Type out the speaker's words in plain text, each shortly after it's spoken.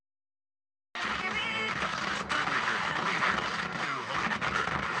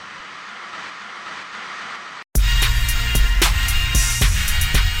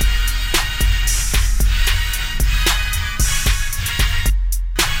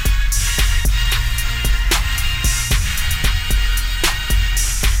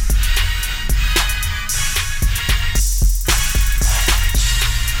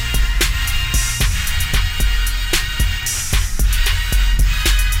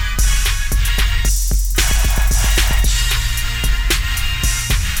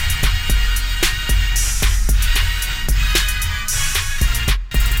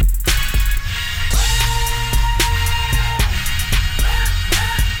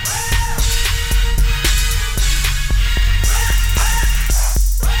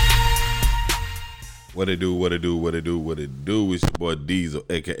What it do, what it do, what it do, what it do. It's your boy Diesel,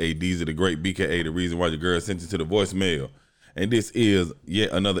 a.k.a. Diesel the Great, BKA, the reason why your girl sent you to the voicemail. And this is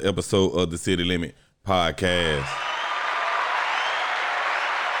yet another episode of the City Limit Podcast.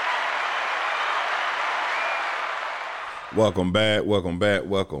 Welcome back, welcome back,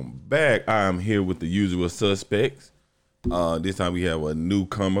 welcome back. I'm here with the usual suspects. This time we have a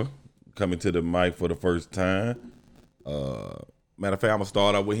newcomer coming to the mic for the first time. Matter of fact, I'm going to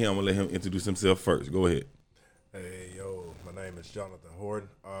start out with him. I'm going to let him introduce himself first. Go ahead. Hey, yo, my name is Jonathan Horton.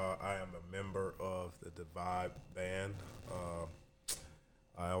 I am a member of the Divide Band.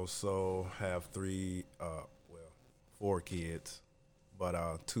 I also have four kids,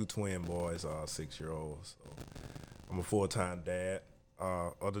 but two twin boys, 6-year-olds. So I'm a full-time dad.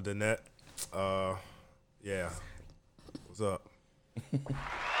 Other than that, yeah, what's up?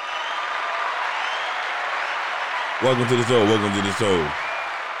 Welcome to the show. Welcome to the show.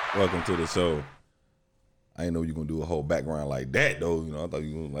 Welcome to the show. I didn't know you were going to do a whole background like that, though. You know, I thought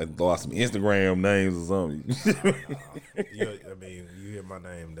you were going to like throw out some Instagram names or something. You hear my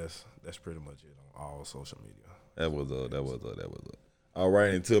name, that's pretty much it on all social media. That was up. All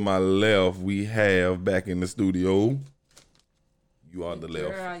right, and to my left, we have back in the studio. You are the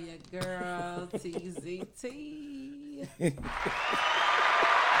left. Your girl, TZT.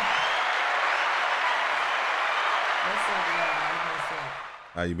 What's up, y'all? What's up?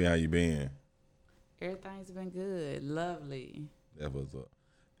 How you been? Everything's been good. Lovely. That was up.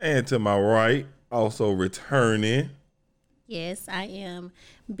 And to my right, also returning. Yes, I am.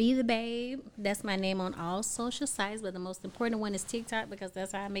 Be the Babe. That's my name on all social sites, but the most important one is TikTok because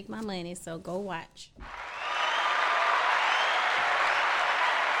that's how I make my money. So go watch.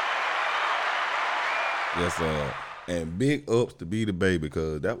 Yes, and big ups to Be the Babe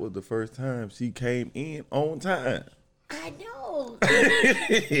because that was the first time she came in on time. I know.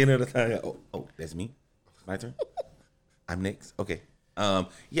 You know the time. Oh, that's me. My turn. I'm next. Okay.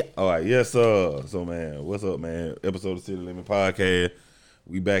 Yeah. All right. Yes, sir. So, man, what's up, man? Episode of City Limit Podcast.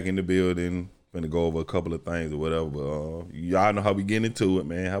 We back in the building. Gonna go over a couple of things or whatever. But y'all know how we get into it,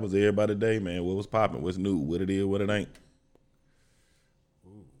 man. How was everybody today, man? What was popping? What's new? What it is? What it ain't?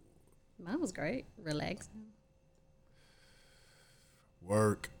 Mine was great. Relaxing.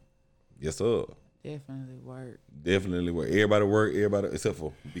 Work. Yes, sir. Definitely work. Definitely work. Everybody work. Everybody except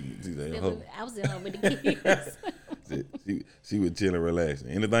for I was in home with the kids. she was chilling, relaxing.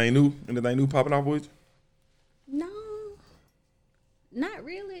 Anything new? Anything new popping off with you? No, not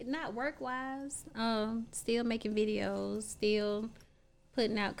really. Not work-wise. Still making videos. Still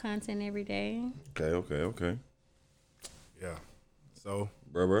putting out content every day. Okay. Yeah. So,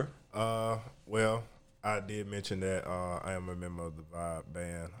 Bruh. well, I did mention that I am a member of the Vibe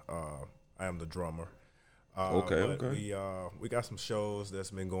Band. I am the drummer. Okay. We got some shows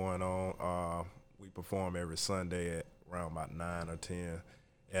that's been going on. We perform every Sunday at around about 9 or 10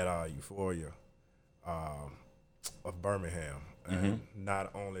 at Euphoria of Birmingham. And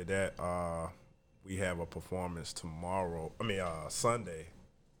not only that, we have a performance Sunday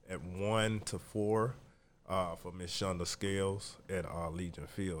at 1 to 4 for Miss Shonda Scales at Legion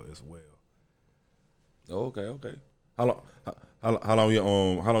Field as well. Okay. How long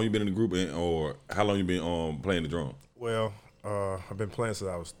you been in the group or how long you been playing the drum? Well, I've been playing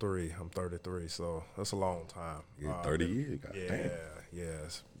since I was 3. I'm 33, so that's a long time. Yeah, 30 years. Yeah,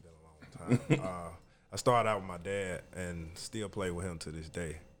 it's been a long time. I started out with my dad and still play with him to this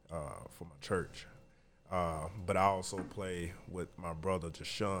day for my church. But I also play with my brother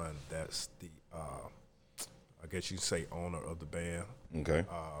Jashawn. That's the I guess you say owner of the band. Okay.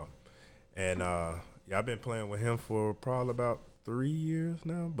 I've been playing with him for probably about 3 years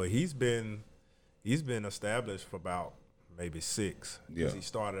now. But he's been established for about maybe 6. Yeah. He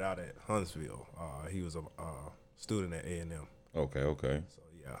started out at Huntsville. He was a student at A&M. Okay. So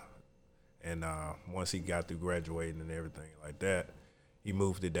yeah, and once he got through graduating and everything like that, he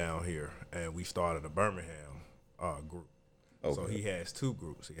moved it down here, and we started a Birmingham group. Okay. So he has 2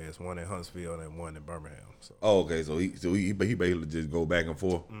 groups. He has one in Huntsville and one in Birmingham. So. Okay. So he basically just go back and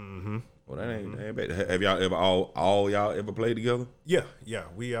forth. Mm-hmm. Well, that ain't bad. Have y'all ever all y'all ever played together? Yeah.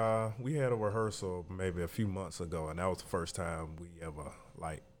 We had a rehearsal maybe a few months ago, and that was the first time we ever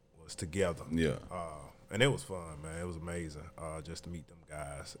was together. Yeah. And it was fun, man. It was amazing just to meet them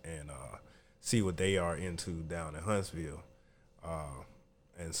guys and see what they are into down in Huntsville.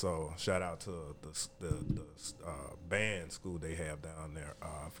 And so shout out to the band school they have down there.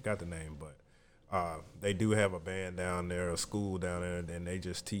 I forgot the name, but they do have a band down there, a school down there, and they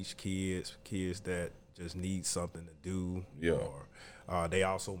just teach kids that just need something to do. Yeah. Or they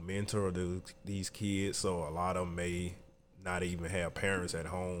also mentor these kids, so a lot of them may not even have parents at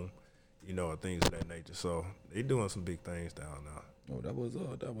home you know, and things of that nature. So they doing some big things down now. Oh, that was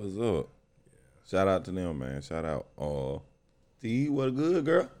up. That was up. Shout out to them, man. Shout out. T, what a good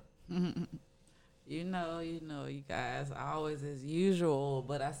girl. You know, you guys always as usual,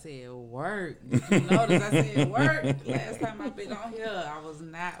 but I said work. Did you notice I said work? Last time I've been on here, I was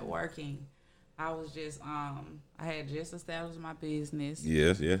not working. I was just, I had just established my business.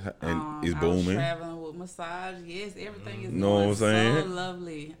 Yes, yes. And it's I was booming. traveling with massage. Yes, everything is Know what I'm going so saying?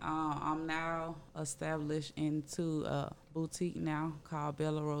 lovely. I'm now established into a boutique now called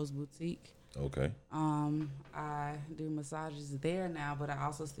Bella Rose Boutique. Okay. I do massages there now, but I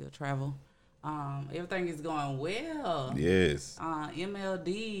also still travel. Everything is going well. Yes.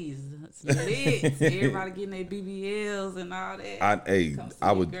 MLDs, it's lit. Everybody getting their BBLs and all that. Come see I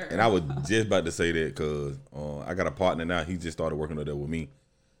your would, girl. and I was just about to say that because I got a partner now. He just started working up there with me,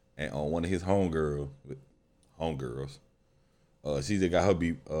 and on one of his homegirls, she just got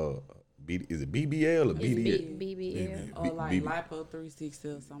her is it BBL or BDL? BBL. Or like B- Lipo 360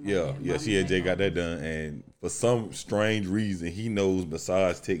 or something. Yeah, like that. yeah. My She had man just got that done, and for some strange reason, he knows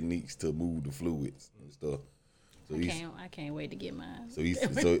massage techniques to move the fluids and stuff. So I can't wait to get mine. so he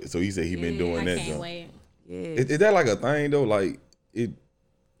said he been Yeah, doing I that. can't Jump. wait. Yeah. Is that like a thing though? Like it,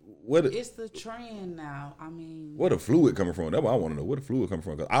 It's the trend now. I mean, where the fluid coming from? That's what I want to know. Where the fluid coming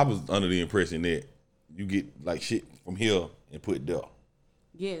from? Because I was under the impression that you get like shit from here and put it there.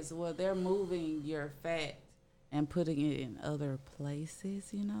 yes, well, they're moving your fat and putting it in other places,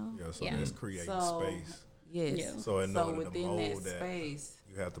 you know? Yeah, so Yeah. that's creating So, space. Yes. Yeah. So in order to within mold that that, space,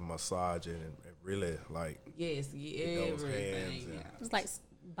 you have to massage it and really like, yes, get those hands everything. and- Yeah. It's like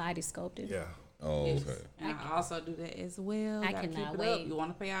body sculpting. yeah. Oh, Yes. okay. And I also do that as well. I Gotta keep cannot it wait. Up. You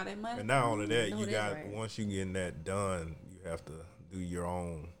want to pay all that money? And not only that, No, you that's got right. once you getting that done, you have to do your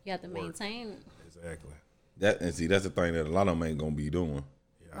own. You have to work. maintain. Exactly. That's the thing that a lot of them ain't gonna be doing.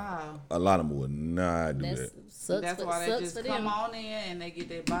 Oh, A lot of them would not do That's that. sucks. that's for, why they sucks just for come them. on in and they get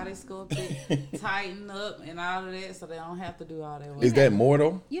their body sculpted, tighten up, and all of that, so they don't have to do all that work. Is that more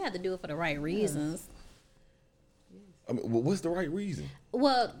though? You have to do it for the right reasons. I mean, what's the right reason?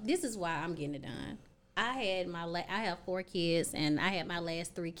 Well, this is why I'm getting it done. I have 4 kids, and I had my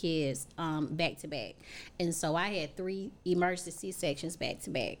last 3 kids back to back, and so I had 3 emergency C-sections back to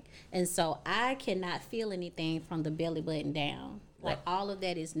back, and so I cannot feel anything from the belly button down. Like all of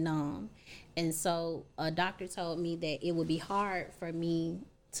that is numb, and so a doctor told me that it would be hard for me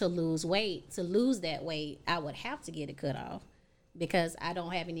to lose weight. To lose that weight, I would have to get it cut off because I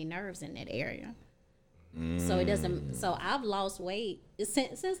don't have any nerves in that area. So it doesn't. So I've lost weight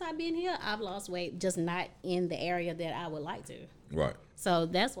since I've been here. I've lost weight, just not in the area that I would like to. Right. So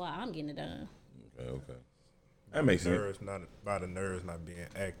that's why I'm getting it done. Okay. That makes sense. Nerves not by the nerves not being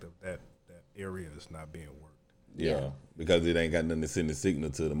active. That area is not being worked. Yeah. Because it ain't got nothing to send a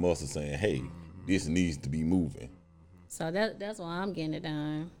signal to the muscle saying, "Hey, this needs to be moving." So that's why I'm getting it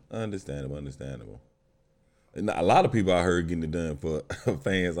done. Understandable. And a lot of people I heard getting it done for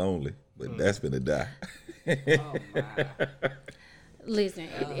fans only, but that's been a die. Oh my! Listen,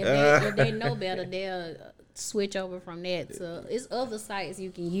 if they know better, they'll switch over from that to. It's other sites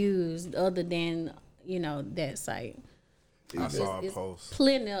you can use other than that site. I saw a It's post.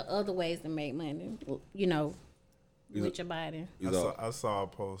 plenty of other ways to make money. With your body. I saw a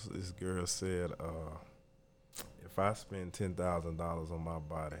post. This girl said, "If I spend $10,000 on my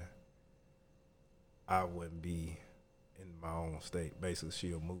body, I wouldn't be in my own state." Basically,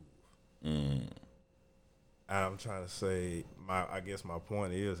 she'll move. And I'm trying to say, I guess my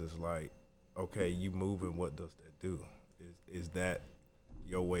point is like, okay, you moving. What does that do? Is that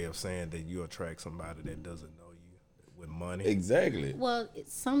your way of saying that you attract somebody that doesn't know you with money? Exactly. Well,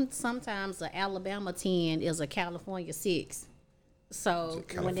 sometimes an Alabama 10 is a California 6. So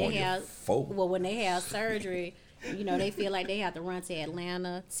when they California have 4. when they have surgery, they feel like they have to run to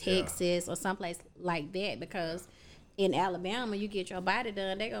Atlanta, Texas, or someplace like that because in Alabama you get your body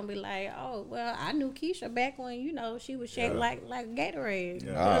done, they're gonna be like, oh well, I knew Keisha back when she was shaped like Gatorade.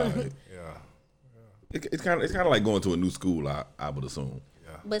 All right. Yeah. It's kind of like going to a new school. I would assume.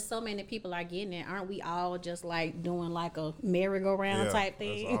 But so many people are getting it. Aren't we all just like doing like a merry-go-round Yeah, type that's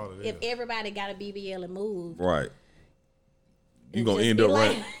thing? all it If is. everybody got a BBL and moved, Right. You It gonna just end be up like-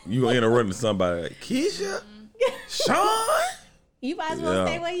 running. You gonna end up running to somebody like Keisha, Sean. you might as well Yeah.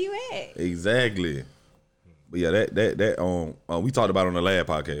 stay where you at. Exactly. But yeah, that we talked about it on the last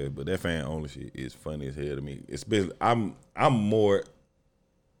podcast, but that fan only shit is funny as hell to me. Especially, I'm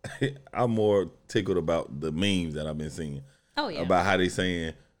more tickled about the memes that I've been seeing. Oh yeah. About how they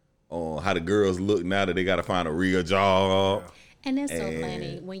saying, how the girls look now that they got to find a real job. And that's so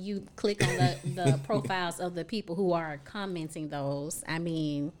funny when you click on the profiles of the people who are commenting those. I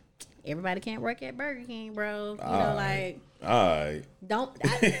mean, everybody can't work at Burger King, bro. You know, like All right.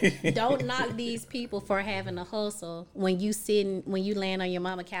 don't knock these people for having a hustle when you land on your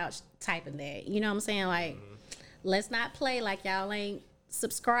mama couch typing that. You know what I'm saying? Like, let's not play like y'all ain't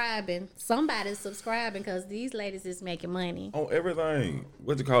subscribing. Somebody's subscribing because these ladies is making money On everything.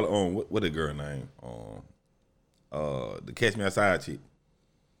 What you call it? On what the girl name? The Catch Me Outside chick.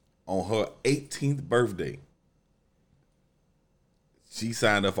 On her 18th birthday, she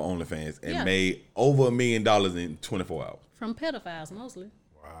signed up for OnlyFans and made over $1 million in 24 hours. from pedophiles mostly.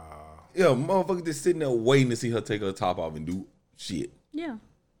 Yeah, motherfucker just sitting there waiting to see her take her top off and do shit. Yeah.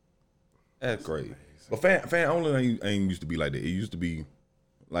 That's crazy. But fan only ain't used to be like that. It used to be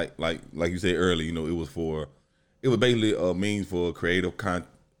like you said earlier. You know, it was basically a means for creative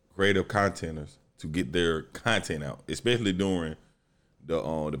contenters to get their content out, especially during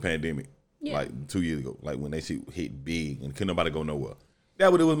the pandemic, like 2 years ago, like when that shit hit big and couldn't nobody go nowhere.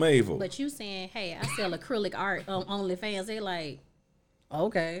 That's what it was made for. But you saying, hey, I sell acrylic art on OnlyFans, they like,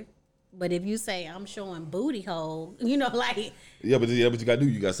 okay. But if you say I'm showing booty hole, you know, like Yeah, but you gotta do.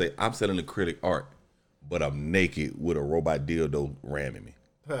 You gotta say I'm selling acrylic art, but I'm naked with a robot dildo ramming me.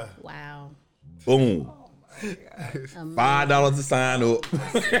 wow. Boom. $5 to sign up.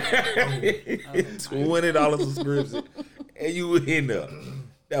 $20 subscription. And you were in there.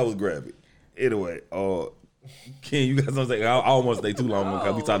 That was graphic. Anyway, Ken, you got something to say? I don't want to stay too long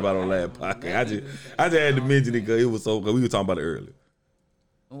because we talked about it on the last podcast. I just had to mention it because it was so, because we were talking about it earlier.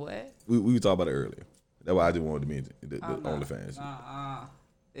 What? We were talking about it earlier. That's why I just wanted to mention the OnlyFans.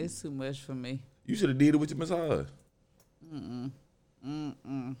 It's too much for me. You should have did it with your massage.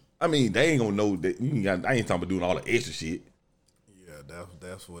 I mean, they ain't gonna know that. I ain't talking about doing all the extra shit. Yeah,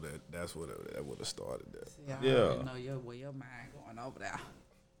 that's what it would have started. That. See, I Yeah. already know where your mind going over there.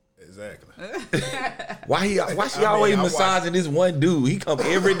 Exactly. Why she always massaging this one dude? He come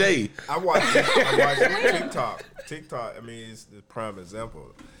every day. I watch TikTok. TikTok. I mean, it's the prime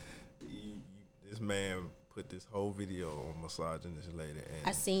example. This man put this whole video on massaging this lady, and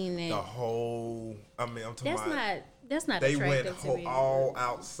I seen it. the whole. I mean, I'm talking about. That's not They went attractive to me. all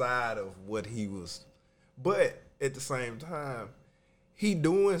outside of what he was, but at the same time, he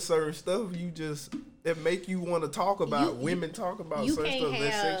doing certain stuff. That make you want to talk about women talk about You certain can't stuff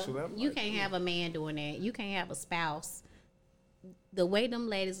that's have sexual. I'm you like, can't have a man doing that. You can't have a spouse. The way them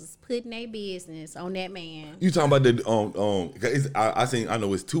ladies was putting their business on that man. You talking about the I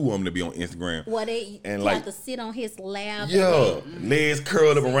know it's two women to be on Instagram. Well, they And have like- to sit on his lap. Yeah, legs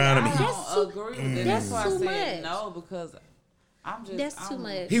curled up around I him. don't agree with that. that's That's why I too said much. no, because That's too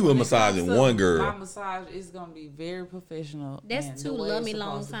much. He was when it massaging comes to one girl. My massage is gonna be very professional. That's and too the way love it's me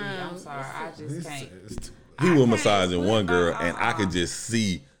long supposed to be. time. I'm sorry, I just can't. He was can't massaging put one my- girl, and I could just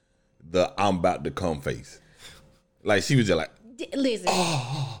see the I'm about to come face. Like she was just like, Listen,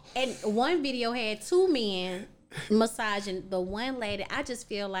 and one video had two men massaging the one lady. I just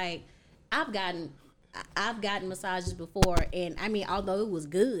feel like I've gotten massages before, and I mean, although it was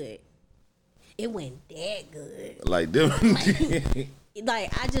good, it wasn't that good. like them.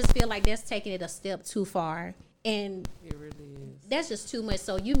 Like I just feel like that's taking it a step too far, and It really is. that's just too much.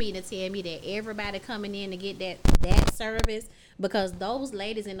 So you mean to tell me that everybody coming in to get that service, because those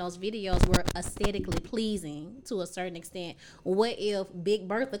ladies in those videos were aesthetically pleasing to a certain extent? What if Big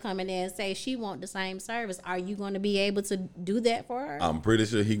Bertha come in there and say she want the same service? Are you going to be able to do that for her? I'm pretty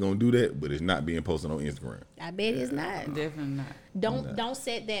sure he gonna do that, but it's not being posted on Instagram. I bet it's not. Definitely not. Don't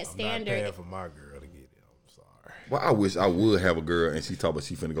set that I'm not standard. paying for my girl to get it. I'm sorry. Well, I wish I would have a girl and she talk about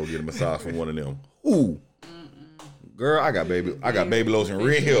she finna go get a massage from one of them. Ooh, girl, I got baby lotion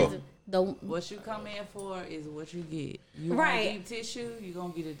real here. The What you come in for is what you get. You Right. want deep tissue, you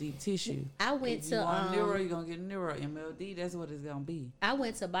gonna get a deep tissue. I went If you to want neuro, you gonna get neuro. MLD, that's what it's gonna be. I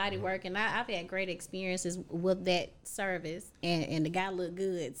went to Body Work, and I've had great experiences with that service, and the guy looked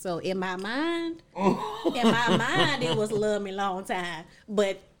good. So in my mind, it was love me long time.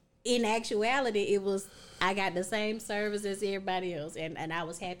 But in actuality, it was I got the same service as everybody else, and I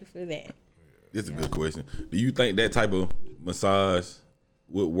was happy for that. This is a good question. Do you think that type of massage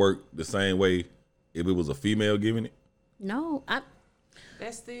would work the same way if it was a female giving it? No,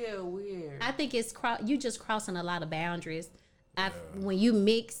 That's still weird. I think it's you just crossing a lot of boundaries. When you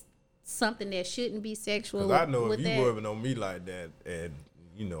mix something that shouldn't be sexual, Because I know with if you that, rubbing on me like that, and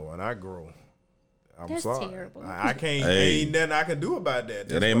when I grow, I'm That's sorry. terrible. I can't. Hey. Ain't nothing I can do about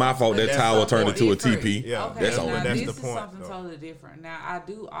that. It ain't my fault that That's towel the turned point. into a Different. TP. Yeah, Okay, that's now all. That's this the is point, something though. totally different. Now I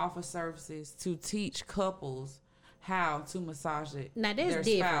do offer services to teach couples how to massage it Now, that's their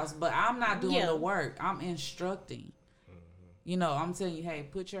different. spouse, but I'm not doing Yeah. the work. I'm instructing. You know, I'm telling you, hey,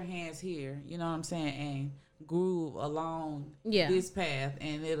 put your hands here. You know what I'm saying, and groove along this path,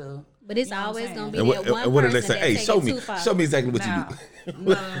 and it'll. But it's you know always gonna be And that one what did person they say? that Hey, take show it me, too far. show me exactly what Now, you do.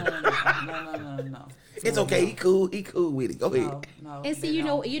 no. It's okay. He cool with it. Go ahead. No. And see, they you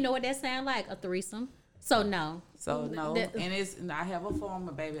don't. know what that sound like? A threesome. So no. So no, and I have a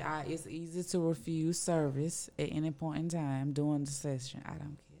former baby. It's easy to refuse service at any point in time during the session. I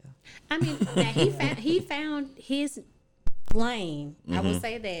don't care. I mean, now he found his lane. I would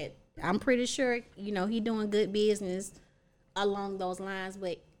say that. I'm pretty sure, you know, he doing good business along those lines,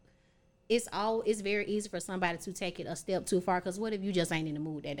 but it's very easy for somebody to take it a step too far. Because what if you just ain't in the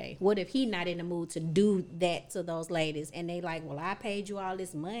mood that day? What if he not in the mood to do that to those ladies, and they like, well, I paid you all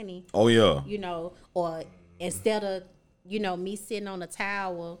this money, Oh yeah. you know, or instead of, you know, me sitting on a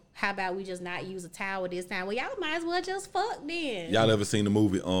towel, how about we just not use a towel this time? Well, y'all might as well just fuck then. Y'all ever seen the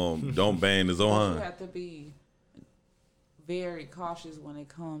movie Don't Bang the You Zohan? have to be very cautious when it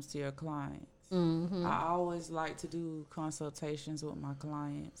comes to your clients. I always like to do consultations with my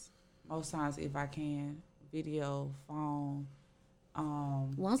clients. Most times, if I can, video, phone.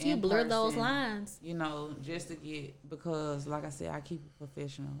 Once you in blur those person, lines. you know, just to get, because like I said, I keep it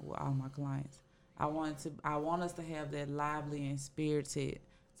professional with all my clients. I want us to have that lively and spirited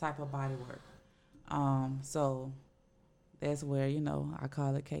type of body work. So that's where, you know, I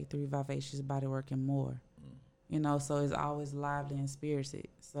call it K3 Vivacious Body Work and More. You know, so it's always lively and spirited.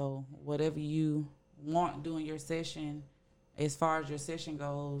 So whatever you want during your session, as far as your session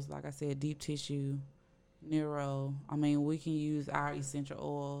goes, like I said, deep tissue, neuro. I mean, we can use our essential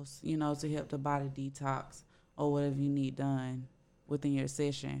oils, you know, to help the body detox or whatever you need done within your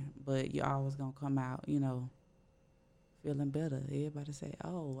session. But you're always going to come out, you know, feeling better. Everybody say,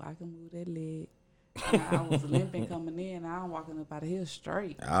 oh, I can move that leg. I was limping coming in. Now I'm walking up out of here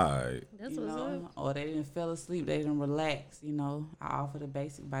straight. All right. That's You what's know, up. or they didn't fell asleep. They didn't relax. You know, I offer the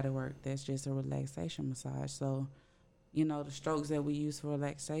basic body work. That's just a relaxation massage. So, you know, the strokes that we use for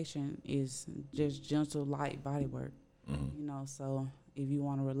relaxation is just gentle, light body work. You know, so if you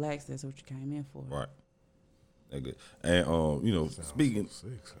want to relax, that's what you came in for. Right. That good. And you know, speaking.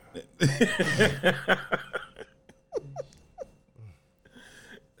 Six.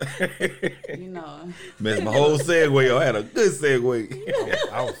 You know, Messed my whole segue. I had a good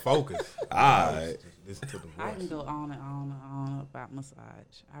segue. I was focused. All right. Listen to the I can voice. go on and on and on about massage.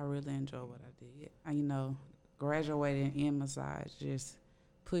 I really enjoy what I did. You know, graduating in massage just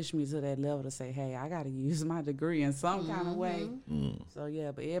pushed me to that level to say, hey, I got to use my degree in some kind of way. So, yeah,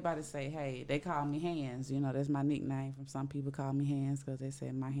 but everybody say, hey, they call me Hands. You know, that's my nickname. From some people call me Hands because they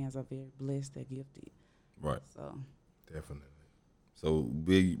say my hands are very blessed, they're gifted. Right. So, Definitely. So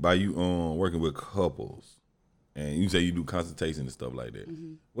by you working with couples, and you say you do consultation and stuff like that.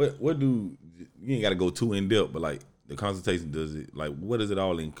 What do you ain't got to go too in depth, but like the consultation, does it like what does it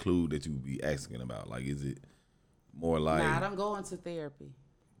all include that you be asking about? Like, is it more like nah, I don't go into therapy.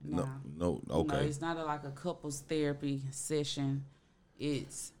 Nah. no No, okay it's not like a couples therapy session.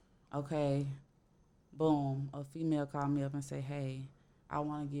 It's okay. Boom, a female called me up and say, "Hey, I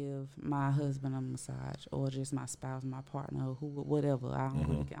want to give my husband a massage, or just my spouse, my partner, or who, whatever. I don't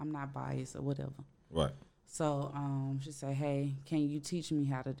really care. I'm not biased or whatever." right So she said, "Hey, can you teach me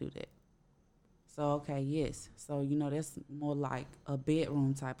how to do that?" So okay, yes. So you know that's more like a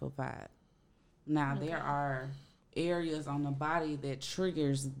bedroom type of vibe. Now there are areas on the body that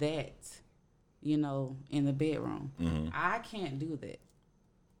triggers that, you know, in the bedroom. I can't do that.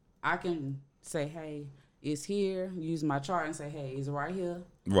 I can say, "Hey, it's here." Use my chart and say, "Hey, it's right here."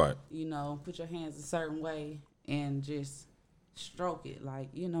 right You know, put your hands a certain way and just stroke it, like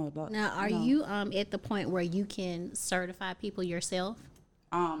you know. Now, are you at the point where you can certify people yourself?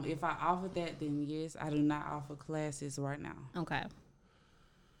 If I offer that, then yes. I do not offer classes right now. Okay.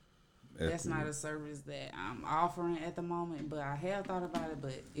 That's not a service that I'm offering at the moment, but I have thought about it.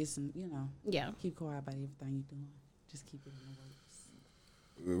 But it's, you know, Yeah. keep quiet about everything you're doing. Just keep it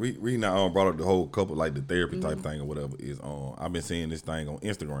in the works. Reading I brought up the whole couple like the therapy type thing or whatever is I've been seeing this thing on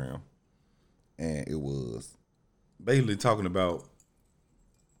Instagram, and it was basically talking about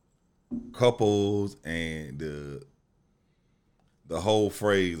couples and the whole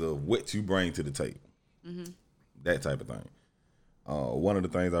phrase of what you bring to the table, that type of thing. One of the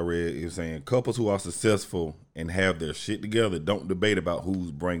things I read is saying couples who are successful and have their shit together don't debate about who's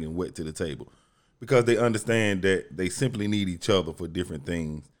bringing what to the table, because they understand that they simply need each other for different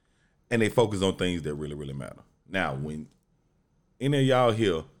things, and they focus on things that really, really matter. Now, when any of y'all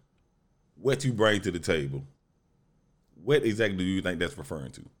hear what you bring to the table, what exactly do you think that's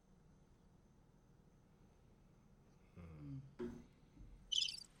referring to?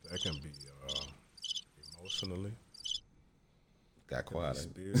 That can be emotionally. Got quiet.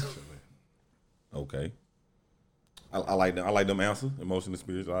 Spiritually. Okay. I like them. I like them answers. Emotional,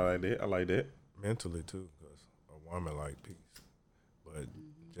 spiritual. I like that. Mentally too, because a woman like peace, but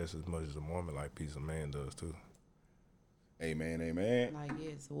just as much as a woman like peace, a man does too. Amen. Amen. Like,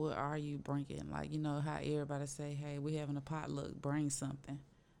 yes, what are you bringing? Like, you know how everybody say, hey, we having a potluck, bring something.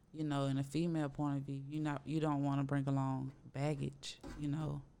 You know, in a female point of view, you don't want to bring along baggage, you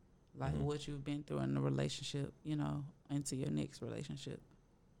know, like what you've been through in the relationship, you know, into your next relationship.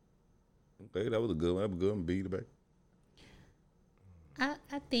 Okay, that was a good one. That was a good one. Beat it back.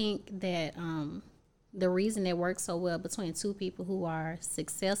 I think that the reason it works so well between two people who are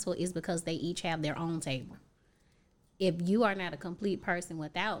successful is because they each have their own table. If you are not a complete person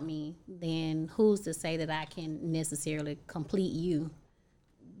without me, then who's to say that I can necessarily complete you,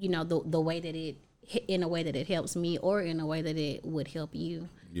 you know, the way that in a way that it helps me or in a way that it would help you.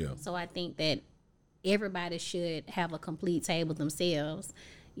 Yeah. So I think that everybody should have a complete table themselves.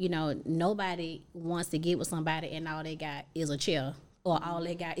 You know, nobody wants to get with somebody and all they got is a chair or all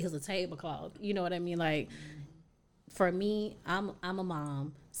they got is a tablecloth. You know what I mean? Like, for me, I'm a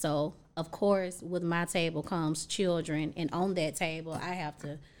mom. So, of course, with my table comes children. And on that table, I have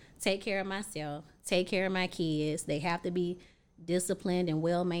to take care of myself, take care of my kids. They have to be disciplined and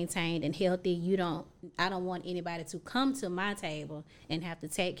well-maintained and healthy. I don't want anybody to come to my table and have to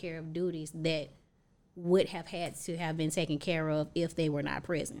take care of duties that would have had to have been taken care of if they were not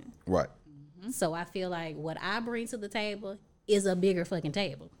present. Right. So I feel like what I bring to the table is a bigger fucking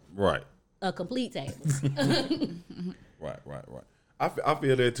table, Right. a complete table. Right. I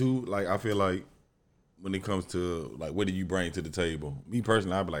feel that too. Like, I feel like when it comes to, like, what do you bring to the table? Me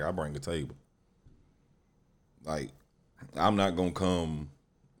personally, I'd be like, I bring a table. Like, I'm not going to come,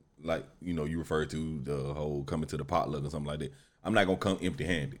 like, you know, you refer to the whole coming to the potluck or something like that. I'm not going to come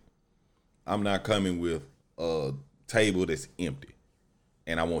empty-handed. I'm not coming with a table that's empty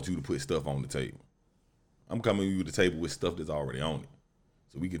and I want you to put stuff on the table. I'm coming with the table with stuff that's already on it.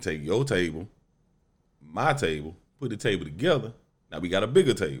 So we can take your table, my table, put the table together. Now we got a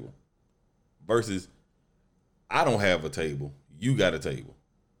bigger table. Versus I don't have a table, you got a table.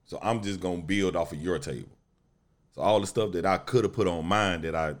 So I'm just going to build off of your table. So all the stuff that I could have put on mine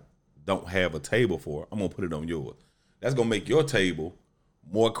that I don't have a table for, I'm going to put it on yours. That's going to make your table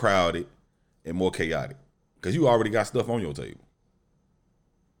more crowded and more chaotic because you already got stuff on your table.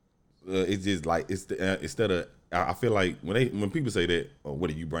 It's just like instead of, I feel like when people say that, oh,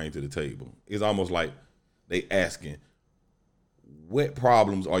 what do you bring to the table? It's almost like they asking, what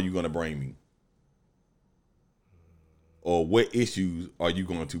problems are you going to bring me? Or what issues are you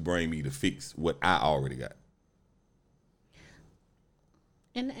going to bring me to fix what I already got?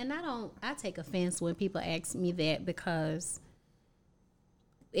 And I take offense when people ask me that because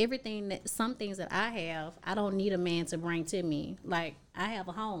some things that I have, I don't need a man to bring to me. Like, I have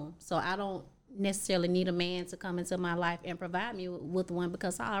a home, so I don't necessarily need a man to come into my life and provide me with one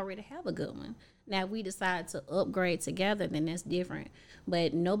because I already have a good one. Now, if we decide to upgrade together, then that's different.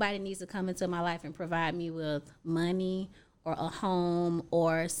 But nobody needs to come into my life and provide me with money or a home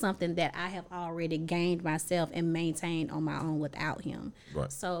or something that I have already gained myself and maintained on my own without him.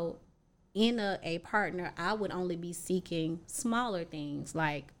 Right. So in a partner, I would only be seeking smaller things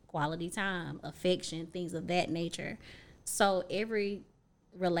like quality time, affection, things of that nature. So every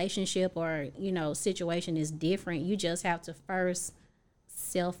relationship or, you know, situation is different. You just have to first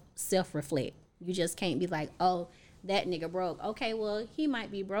self-reflect. You just can't be like, oh, that nigga broke. Okay, well, he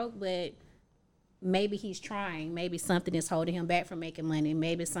might be broke, but maybe he's trying. Maybe something is holding him back from making money.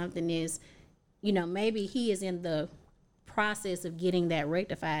 Maybe something is, you know, maybe he is in the process of getting that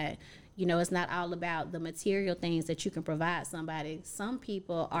rectified. You know, it's not all about the material things that you can provide somebody. Some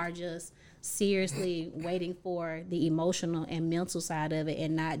people are just seriously waiting for the emotional and mental side of it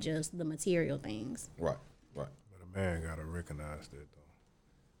and not just the material things. Right. But a man got to recognize that, though.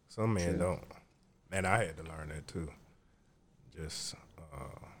 Some men don't. And I had to learn that, too. Just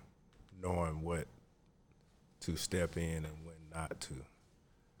knowing what to step in and when not to.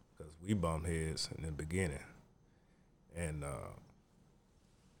 Because we bumped heads in the beginning. And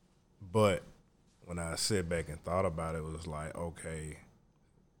but when I sat back and thought about it, it was like, okay,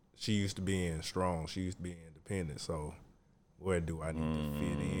 she used to being strong. She used to be independent. So where do I need to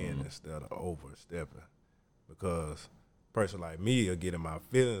fit in instead of overstepping? Because a person like me will get in my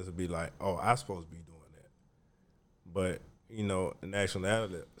feelings and be like, oh, I'm supposed to be doing that. But, you know, in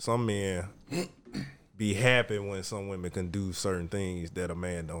actuality, some men be happy when some women can do certain things that a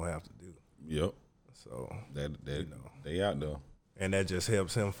man don't have to do. Yep. So That you know. they out there. And that just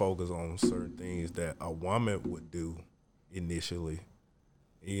helps him focus on certain things that a woman would do initially,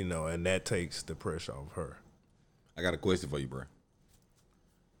 you know, and that takes the pressure off her. I got a question for you, bro.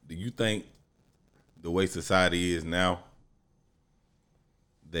 you think the way society is now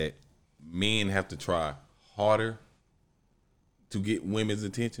that men have to try harder to get women's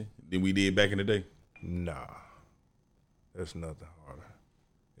attention than we did back in the day? Nah, there's nothing harder.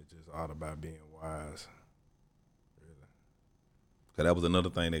 It's just all about being wise. Really. Cause that was another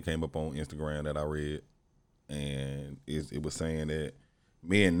thing that came up on Instagram that I read, and it was saying that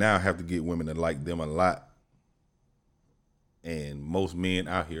men now have to get women to like them a lot, and most men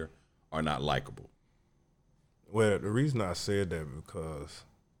out here are not likable. Well, the reason I said that because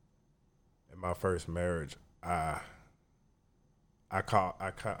in my first marriage, I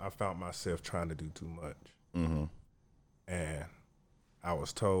found myself trying to do too much, Mm-hmm. and I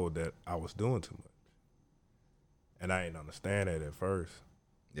was told that I was doing too much, and I didn't understand that at first.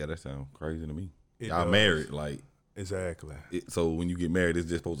 Yeah, that sounds crazy to me. It Y'all does. married, like Exactly. so when you get married, it's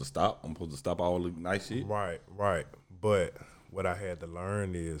just supposed to stop. I'm supposed to stop all the nice shit. Right. But what I had to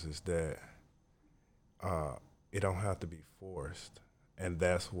learn is that it don't have to be forced, and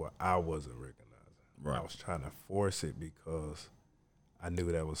that's what I wasn't recognizing. Right. I was trying to force it because I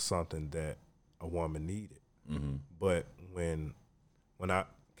knew that was something that a woman needed. Mm-hmm. But when I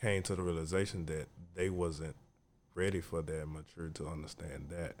came to the realization that they wasn't ready for that mature to understand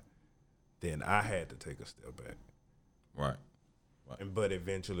that, then I had to take a step back. Right. But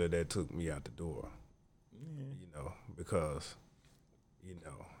eventually that took me out the door. Because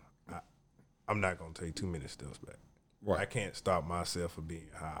I'm not gonna take too many steps back. Right. I can't stop myself from being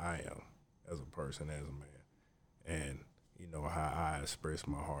how I am as a person, as a man, and how I express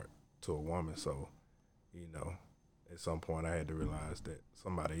my heart to a woman. So, at some point I had to realize that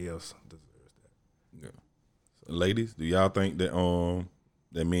somebody else deserves that. Yeah. So, ladies, do y'all think that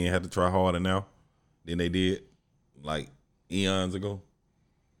that men have to try harder now than they did like eons ago?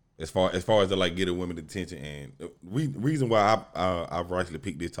 As far as to like get a woman's attention, and the reason why I actually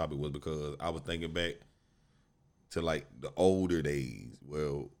picked this topic was because I was thinking back to like the older days,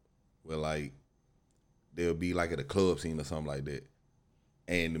 where like they'll be like at a club scene or something like that,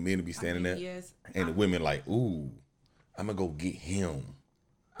 and the men will be standing there, Yes. and the women like, ooh, I'm gonna go get him.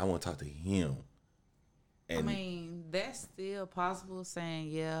 I want to talk to him. And That's still possible saying,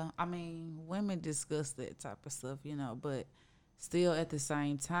 yeah. Women discuss that type of stuff, but still at the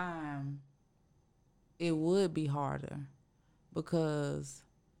same time, it would be harder because,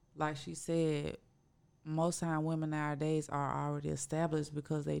 like she said, most time women nowadays are already established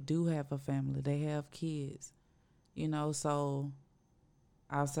because they do have a family. They have kids, so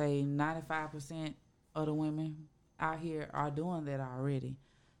I'll say 95% of the women out here are doing that already.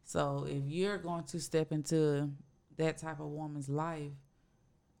 So if you're going to step into that type of woman's life,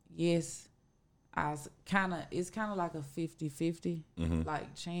 yes, it's kind of like a 50-50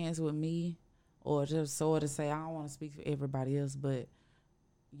 like chance with me, or just sort of say, I don't want to speak for everybody else, but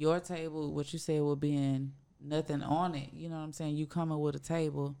your table, what you said, will being nothing on it. You know what I'm saying? You coming with a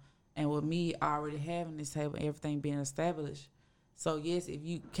table, and with me already having this table, everything being established. So yes, if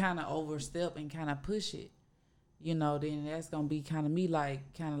you kind of overstep and kind of push it, then that's gonna be kind of me like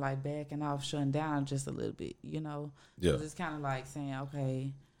backing off, shutting down just a little bit, Yeah. 'Cause it's kind of like saying,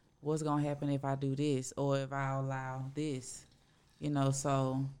 okay, what's gonna happen if I do this or if I allow this,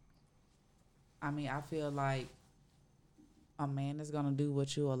 So, I feel like a man is gonna do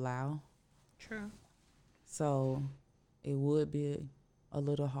what you allow. True. So, it would be a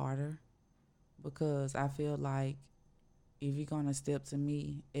little harder because I feel like if you're gonna step to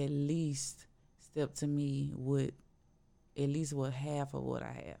me, at least step to me with at least with half of what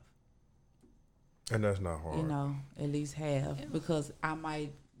I have. And that's not hard. At least half, because I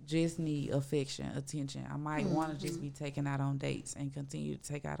might just need affection, attention. I might want to just be taken out on dates and continue to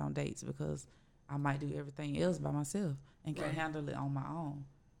take out on dates because I might do everything else by myself and can handle it on my own.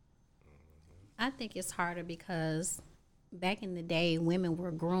 I think it's harder because back in the day, women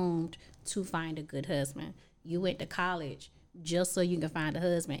were groomed to find a good husband. You went to college just so you can find a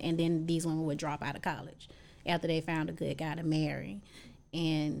husband, and then these women would drop out of college after they found a good guy to marry.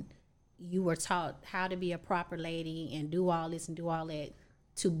 And you were taught how to be a proper lady and do all this and do all that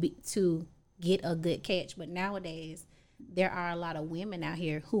to get a good catch. But nowadays, there are a lot of women out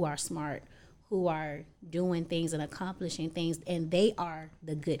here who are smart, who are doing things and accomplishing things, and they are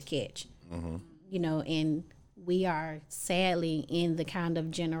the good catch. And we are sadly in the kind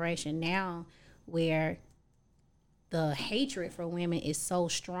of generation now where the hatred for women is so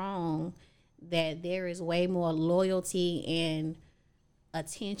strong that there is way more loyalty and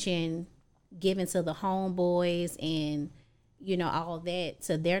attention given to the homeboys and all that,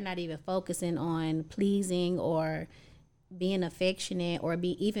 so they're not even focusing on pleasing or being affectionate or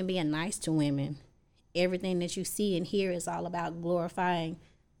even being nice to women. Everything that you see and hear is all about glorifying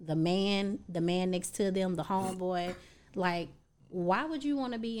the man next to them, the homeboy. Like, why would you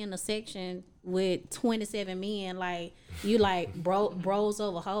want to be in a section with 27 men? Like, you like bros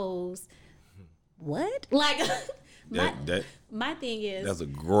over hoes. What? Like, my thing is, that's a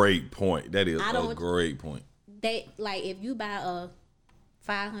great point. That is a great point. They like, if you buy a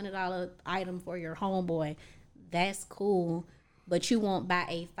 $500 item for your homeboy, that's cool, but you won't buy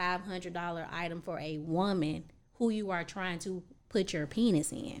a $500 item for a woman who you are trying to put your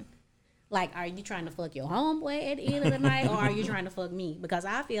penis in. Like, are you trying to fuck your homeboy at the end of the night, or are you trying to fuck me? Because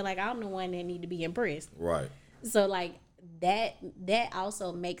I feel like I'm the one that need to be impressed. Right. So like that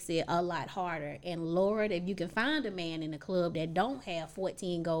also makes it a lot harder. And Lord, if you can find a man in the club that don't have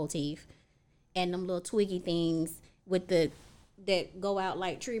 14 gold teeth and them little twiggy things with that go out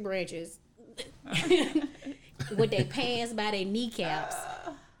like tree branches with their pants by their kneecaps,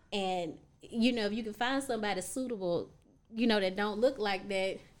 and if you can find somebody suitable, that don't look like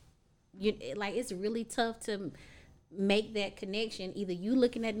that, it's really tough to make that connection. Either you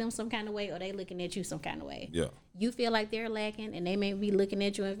looking at them some kind of way, or they looking at you some kind of way. Yeah. You feel like they're lacking, and they may be looking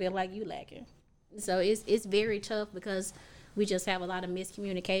at you and feel like you lacking. So it's very tough, because we just have a lot of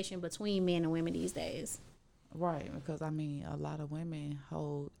miscommunication between men and women these days. Right, because a lot of women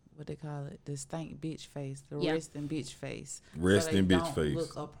hold what they call it, the stank bitch face, the resting bitch face. Resting bitch face.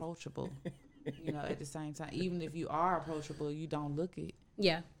 Look approachable. At the same time, even if you are approachable, you don't look it.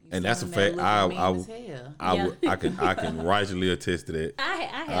 Yeah. And that's a fact. I can rightly attest to that.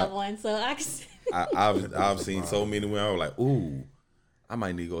 I have one, so I can. I've seen so many women. I was like, ooh, I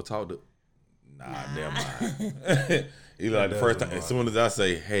might need to go talk to. Never mind. The first time, as soon as I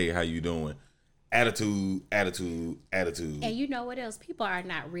say, hey, how you doing? Attitude. And you know what else? People are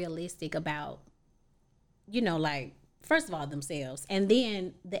not realistic about, first of all, themselves, and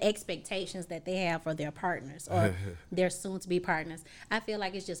then the expectations that they have for their partners or their soon-to-be partners. I feel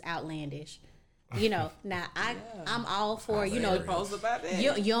like it's just outlandish. Now I'm all for, you don't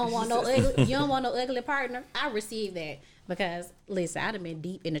want no ugly partner. I receive that, because listen, I've been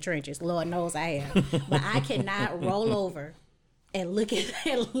deep in the trenches. Lord knows I have, but I cannot roll over and look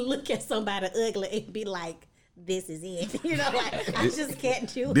at somebody ugly and be like, this is it. I just can't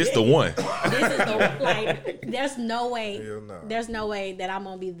do it. This the one. This is the one. There's no way. There's no way that I'm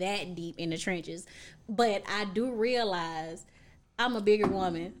gonna be that deep in the trenches. But I do realize I'm a bigger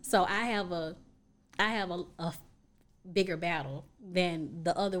woman, so I have a bigger battle than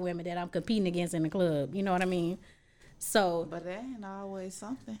the other women that I'm competing against in the club. You know what I mean? So, but that ain't always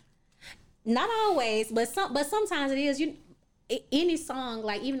something. Not always, but sometimes it is. Any song,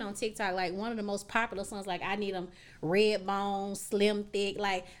 like even on TikTok, like one of the most popular songs, like I need them red bone, slim thick.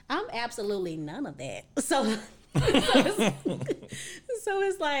 Like I'm absolutely none of that. So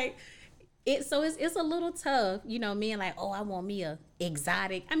it's like it's a little tough, men like, oh, I want me a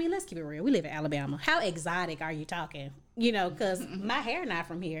exotic. I mean, let's keep it real. We live in Alabama. How exotic are you talking? Because my hair not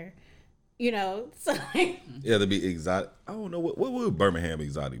from here. So yeah, to be exotic. I don't know what would Birmingham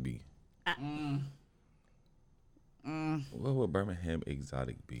exotic be. What would Birmingham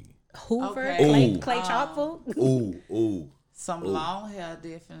exotic be? Hoover, Okay. Clay Chalkful. Ooh. Some long hair,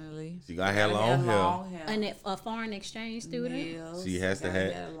 definitely. She got hair, long hair. And a foreign exchange student. Nails. She has to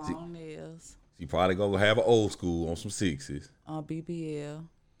have long nails. She probably gonna have an old school on some sixes. BBL.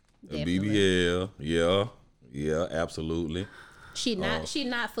 A BBL, yeah, absolutely. She not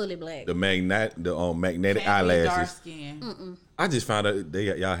fully black. The magnetic Can't be dark eyelashes. skin. I just found out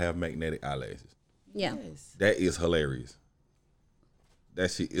y'all have magnetic eyelashes. Yeah. Yes. That is hilarious.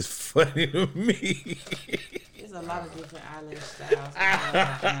 That shit is funny to me. There's a lot of different eyelash styles.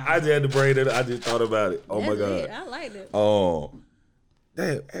 I just had to bring it. I just thought about it. Oh my god. It. I liked it.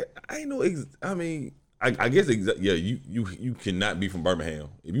 I ain't know. I guess you cannot be from Birmingham.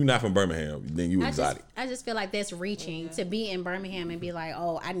 If you're not from Birmingham, then you exotic. I just feel like that's reaching to be in Birmingham and be like,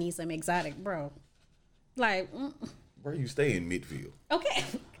 oh, I need some exotic, bro. Like, Bro, you stay in Midfield. Okay.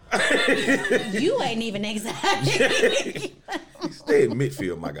 You ain't even exotic. You stay in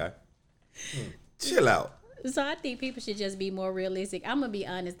Midfield, my guy. Chill out. So I think people should just be more realistic. I'm gonna be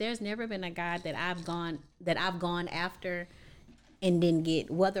honest. There's never been a guy that I've gone after and didn't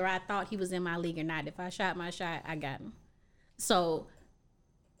get, whether I thought he was in my league or not. If I shot my shot, I got him. So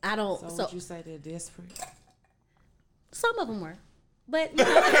I don't. So would you say they're desperate? Some of them were, but No,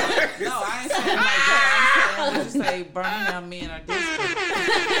 I ain't saying like that. I'm saying, would you say Birmingham men are desperate?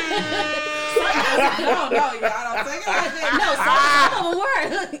 No, y'all don't think like that. no, some of them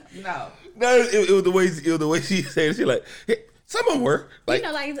were. No. No, it was the way she said it. She like, hey, Some of them were like,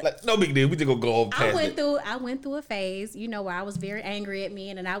 like no big deal. We just gonna go over past I went through a phase, where I was very angry at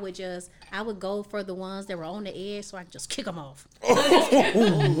men, and I would go for the ones that were on the edge, so I could just kick them off.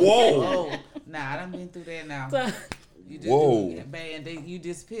 Whoa! Oh, nah, I done been through that now. So, You just Whoa. do bad, and you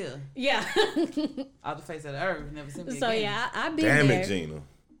disappear yeah. off the face of the earth. Never seen me So again. yeah, I've been Damn there. it, Gina.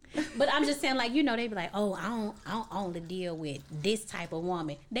 But I'm just saying, like, they be like, oh, I don't only deal with this type of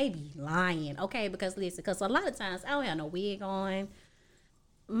woman. They be lying, okay? Because listen, because a lot of times I don't have no wig on.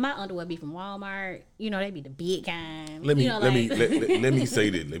 My underwear be from Walmart. They be the big kind. Let me let me say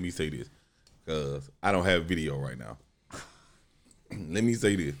this. Let me say this, because I don't have video right now. Let me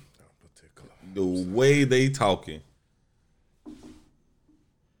say this. The way they talking,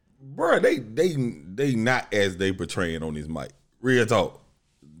 bruh, they not as they portraying on this mic. Real talk.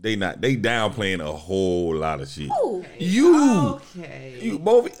 They not. They downplaying a whole lot of shit. Ooh. You Okay.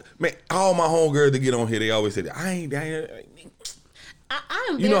 man. All my homegirls that get on here, they always say that I ain't down here. I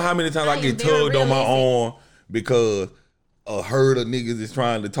am You know how many times I get tugged on my arm because a herd of niggas is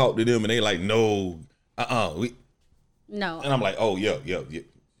trying to talk to them and they like, no, No. and I'm like, oh yeah.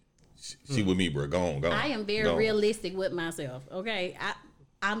 She with me, bro. Go on. I am very realistic with myself, okay?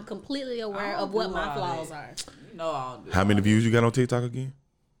 I'm completely aware of what my flaws are. You know I don't do How many views you got on TikTok again?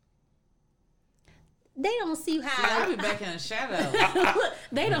 They don't see I how be back in the shadows.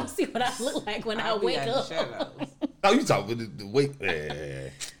 they don't see what I look like when I be wake out in the up. shadows. Oh, you talking the wait?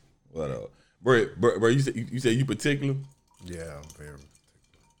 Whatever, bro. You said you particular. Yeah, I'm very.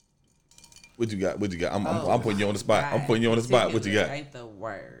 What you got? I'm putting you on the spot. I'm putting you on the spot. What you got? Ain't the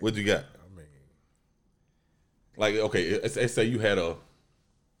word. What you got? I mean, Like, okay, let's say you had a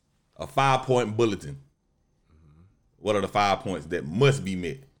 5-point bulletin. What are the 5 points that must be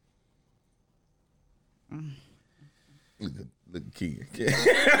met? Look at Ken.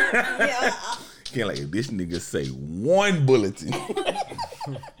 Ken like, if this nigga say one bulletin, Go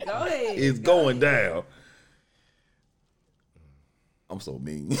ahead. it's going down. I'm so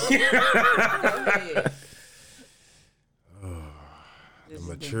mean. Go ahead. the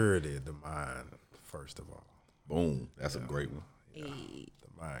maturity of the mind, first of all. Boom. That's a great one. The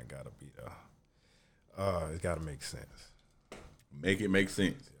mind gotta be there. It gotta make sense. Make it make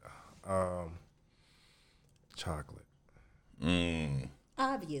sense. Chocolate.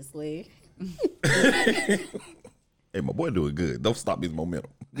 Obviously. Hey, my boy doing good. Don't stop his momentum.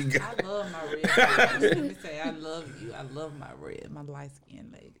 I love my red. Let me say, I love you. I love my red, my light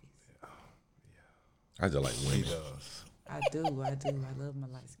skinned ladies. I just like He women. does. I do. I love my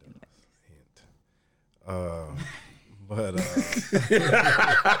light skinned ladies. But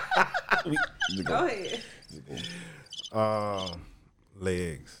Go ahead.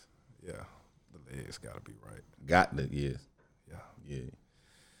 legs. Yeah, the legs gotta be right. Got the yes. Yeah. Yeah.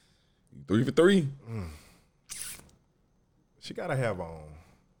 3 for 3. She gotta have on.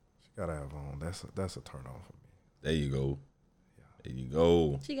 That's a turn on for me. There you go. There you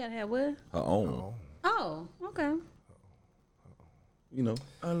go. She gotta have what? Her own. Oh, okay. You know,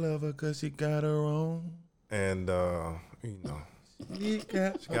 I love her because she got her own. And she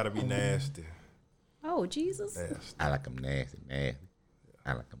gotta be nasty. Oh, Jesus. Nasty. I like them nasty.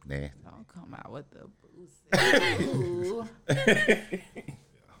 I like them nasty. Don't come out with the booze.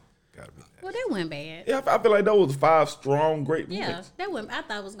 Gotta be nasty. Well, that went bad. Yeah, I feel like those was 5 strong, great Yeah, points. that went. I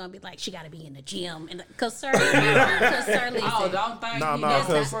thought it was gonna be like she got to be in the gym, and cause Sir Lee Oh, said, don't think No, you because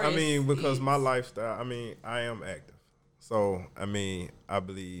that's because my lifestyle. I am active, so I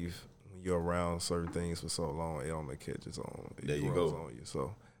believe when you're around certain things for so long, it only catches on. It There you grows go. on you.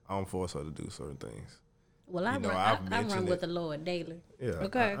 So I don't force her to do certain things. "Well, I You know, run. I've I run mentioned with it. the Lord daily." Yeah.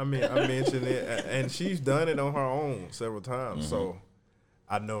 Okay. I mentioned it, and she's done it on her own several times. So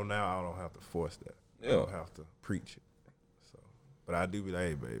I know now I don't have to force that. I Yeah. don't have to preach it. So, but I do be like,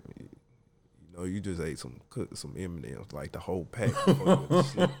 hey, baby, you just ate some M&Ms, like the whole pack before you went to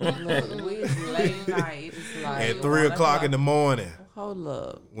sleep. Look, we is late night. It's like At 3 o'clock in the morning. Hold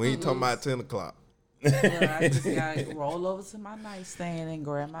up. We ain't talking about 10 o'clock. Well, I just gotta roll over to my nightstand and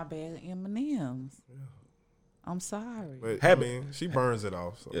grab my bag of M&Ms. I'm sorry. But she burns it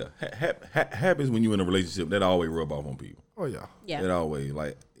off. So. Yeah, happens when you in a relationship. That always rub off on people. Oh yeah. That always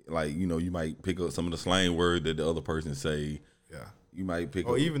like you might pick up some of the slang words that the other person say. Yeah. You might pick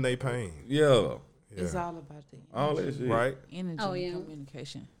Or up even they pain. Yeah, It's all about the all that shit. Right. energy Oh, yeah. and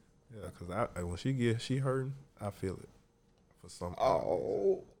communication. Yeah, because when she hurting, I feel it for some.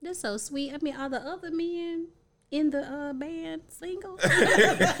 Oh, That's so sweet. I mean, are the other men in the band single? Are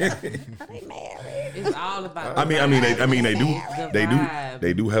they married? It's all about. I mean, they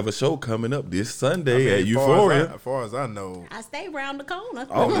vibe. do have a show coming up this Sunday at As Euphoria. far as I know, I stay round the corner.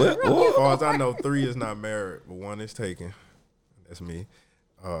 Oh, as far as I know, 3 is not married, but 1 is taken. That's me.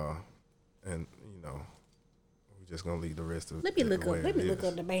 And you know, we're just gonna leave the rest of. Let me it look the up. way Let me it look is.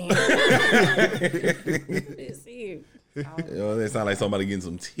 up the band. Let's see. You know, it sound like somebody getting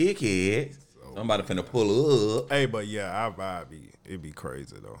some tickets. Somebody finna pull up. Hey, but yeah, our vibe it'd be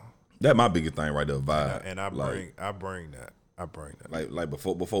crazy though. That my biggest thing right there, vibe. And I like, bring that. like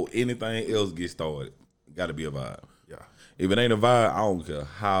before anything else gets started, got to be a vibe. Yeah. If it ain't a vibe, I don't care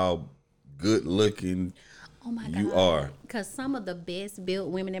how good looking Oh my God. you are. Because some of the best built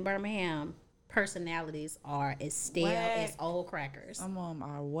women in Birmingham personalities are as stale Whack. as old crackers. Some of them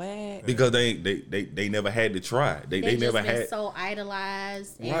are whack. Because they never had to try. They They just never been had. so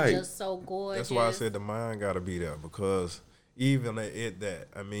idolized and Right. just so gorgeous. That's why I said the mind gotta be there, because even at that,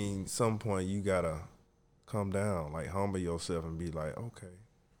 I mean, some point you gotta come down, like humble yourself and be like, okay,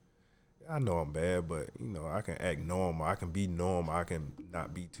 I know I'm bad, but you know I can act normal. I can be normal. I can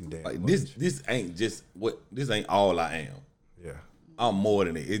not be too damn Like much. this ain't just what. This ain't all I am. Yeah. I'm more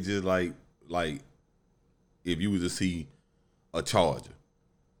than it. It's just like if you was to see a Charger,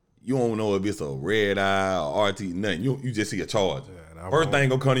 you don't know if it's a red eye or RT, nothing. You just see a Charger. Yeah, and I First won't- thing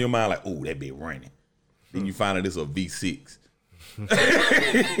gonna come to your mind like, oh, that bit running. Then you find out it's a V6.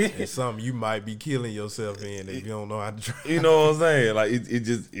 And something you might be killing yourself in if you don't know how to drive. You know what I'm saying? Like it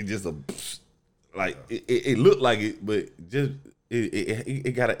just a like it looked like it, but just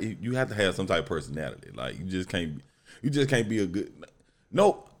it gotta you have to have some type of personality. Like you just can't be a good.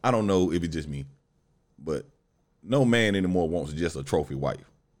 No, I don't know if it's just me, but no man anymore wants just a trophy wife.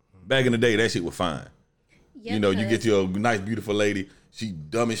 Back in the day, that shit was fine. Yeah, You know, you because get your nice, beautiful lady. She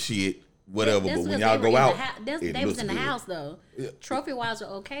dumb as shit, whatever. that's But when because y'all they were go in out, the hou- it they was looks in the good. house though. Trophy wives were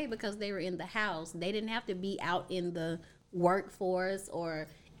okay because they were in the house. They didn't have to be out in the workforce or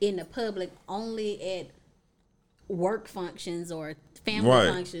in the public, only at work functions or family Right.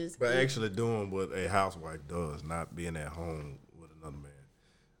 functions. But actually doing what a housewife does, not being at home with another man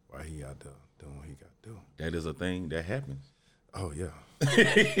while he out there doing what he got to do. That is a thing that happens. Oh yeah,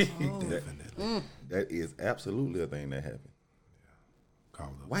 Mm. That is absolutely a thing that happens. call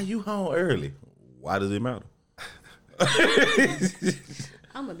up. Why you home early? Why does it matter?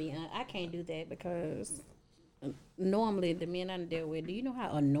 I'm gonna be honest, I can't do that because normally the men I deal with, do you know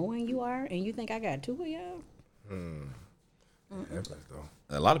how annoying you are? And you think I got two of y'all? Happens though.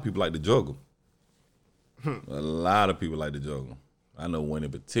 A lot of people like to juggle. A lot of people like to juggle. I know one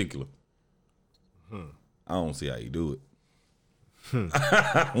in particular. I don't see how you do it.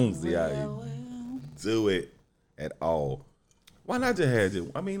 I don't see how you do it at all. Why not just have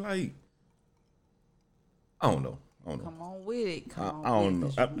it? I mean, like, I don't know. Come on with it. Come I on don't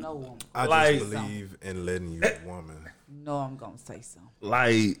with know. it. 'cause You know I Like- just believe in letting you woman you know I'm gonna say something.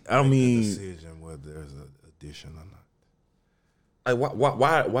 Like, I make the mean, decision whether there's an addition or not.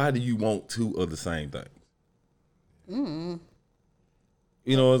 like, why do you want two of the same thing?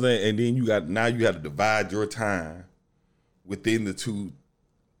 You know what I'm saying? And then you got to divide your time within the two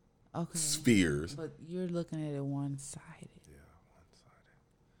Okay. spheres. But you're looking at it one sided.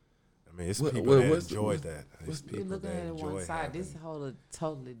 I mean, it's What- people that what's- enjoy what's- that. It's You're people looking that at it enjoy one side. This is a whole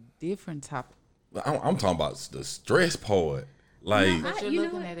totally different topic. I'm talking about the stress part. Like, But you're you know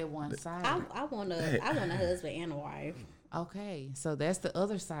looking what? at it one side. I want a husband and a wife. Okay, so that's the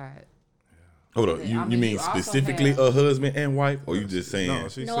other side. hold on, I you mean, mean you also specifically have- a husband and wife, or you just saying No,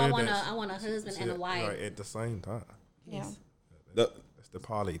 she No, said I want that. a husband and a wife. Right, at the same time. Yeah. the, That's the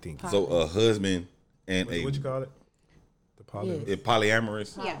poly thinking. so a husband and What you call it? The poly. Yes. a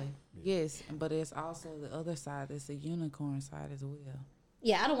polyamorous? Yeah. Probably. Yes, but it's also the other side. It's the unicorn side as well.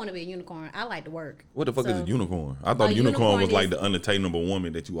 Yeah, I don't want to be a unicorn. I like to work. What the fuck is So- a unicorn? I thought A a unicorn was unicorn like is- the unattainable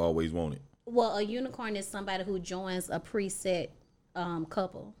woman that you always wanted. Well, a unicorn is somebody who joins a preset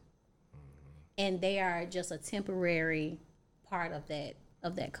couple, and they are just a temporary part of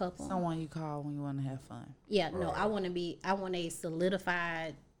that couple. Someone you call when you want to have fun. Yeah, no, I want a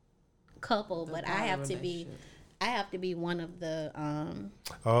solidified couple, but I have to be. relationship. I have to be one of the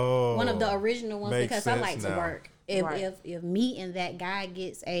Oh, one of the original ones makes because I sense like to now. work. If, Right. if me and that guy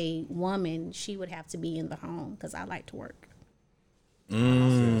gets a woman, she would have to be in the home because I like to work.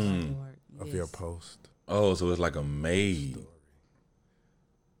 of your Yes. post. Oh, so it's like a maid.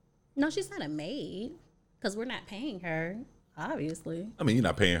 No, she's not a maid because we're not paying her. Obviously, I mean, you're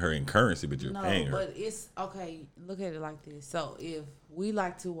not paying her in currency, but you're No, paying her. but it's okay. Look at it like this. So if we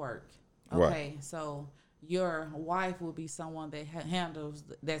like to work, Right. okay, so your wife will be someone that handles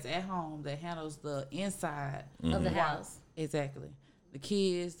that's at home that handles the inside of the Mm-hmm. house. Exactly. The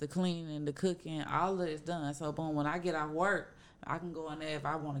kids, the cleaning, the cooking, all of it's done. So boom, when I get off work, I can go in there if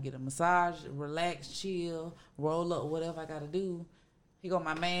I want to get a massage, relax, chill, roll up, whatever I got to do. He go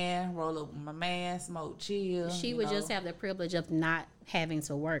my man, roll up with my man, smoke, chill. She would just have the privilege of not having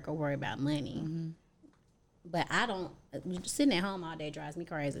to work or worry about money. But I don't. Sitting at home all day drives me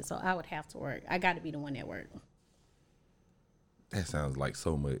crazy. So I would have to work. I got to be the one that work. That sounds like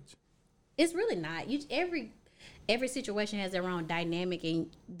so much. It's really not. Every situation has their own dynamic, and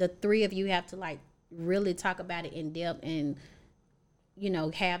the three of you have to like really talk about it in depth and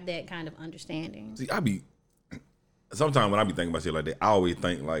have that kind of understanding. See, sometimes when I be thinking about shit like that, I always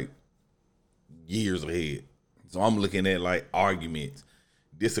think like years ahead. So I'm looking at like arguments,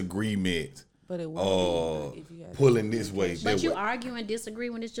 disagreements, But it won't be if you have pulling this way. But that you way. argue and disagree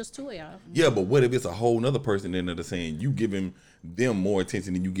when it's just two of y'all. Yeah, but what if it's a whole nother person in there saying you giving them more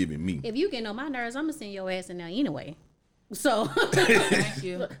attention than you giving me? If you get on my nerves, I'm gonna send your ass in there anyway. So Thank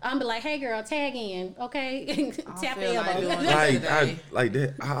you. I'm be like, hey girl, tag in, okay? Tap the feel like elbow. doing that. like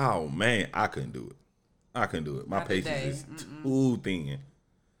that. Oh man, I couldn't do it. My Not patience today. is too thin.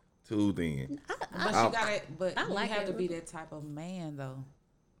 Too thin. But you gotta. But I you like have it. to be that type of man, though.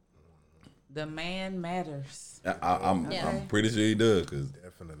 The man matters. I'm Yeah. pretty sure he does because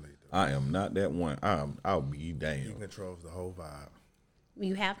Definitely. I am not that one. I'll be He damned. controls the whole vibe.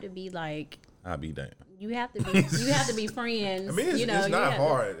 You have to be like, I'll be damned. you have to be friends. I mean, it's, you know, it's you not have to-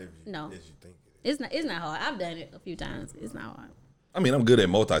 hard if you, No. as you think it is. It's not hard. I've done it a few times. It's not hard. I mean, I'm good at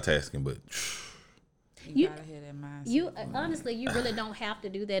multitasking, but You You- gotta hear that mindset. You honestly, you really don't have to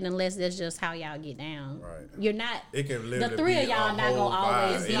do that unless that's just how y'all get down. Right. You're not. It can literally The three be of y'all a not whole gonna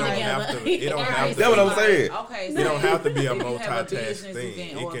always vibe. be It don't have together. to. It don't have to. That's what I'm saying. Okay, It don't have to be a if you have a multitask business thing.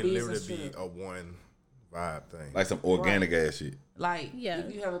 event It or a can literally business be trip. a one vibe thing. like some organic ass shit. Like, Yeah.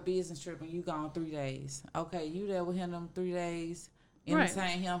 if you have a business trip and you gone 3 days, okay, you there with him them 3 days. Right.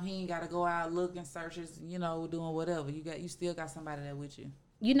 Entertain him. He ain't got to go out looking, searches, doing whatever. You still got somebody there with you.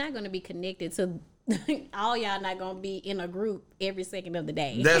 You're not going to be connected to. All y'all not going to be in a group every second of the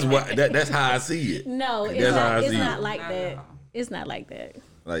day. That's what. That's how I see it. No, it's That's how not. I It's see not it. like Not at that. all. It's not like that.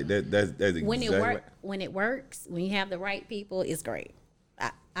 Like that. That's exactly. When it works, when you have the right people, it's great.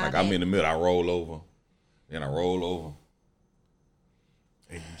 Like I'm in the middle, I roll over, then I roll over.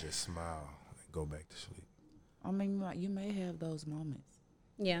 And you just smile and go back to sleep. I mean, you may have those moments.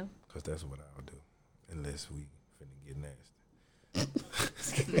 Yeah. Because that's what I would do. Unless we finna get nasty.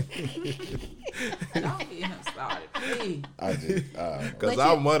 Don't get him started, please. I just. Because But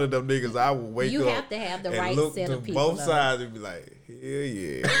I'm one of them niggas, I will wake You up have to have the and right look set to of people, both though. sides and be like, hell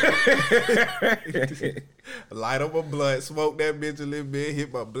yeah. Light up a blunt, smoke that bitch a little bit,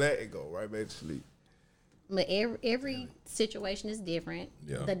 hit my blunt, and go right back to sleep. But every situation is different.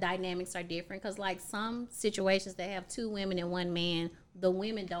 Yeah. The dynamics are different because, like, some situations that have two women and one man, the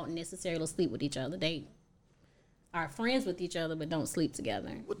women don't necessarily sleep with each other. They are friends with each other but don't sleep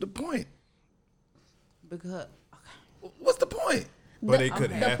together. What's the point? Because What's the point? But it could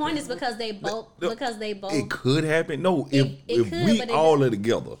The happen. point is because they both It could happen. No, It if could, we but it all doesn't. are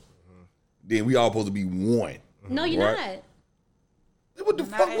together, then we all supposed to be one. No, you're Right. What the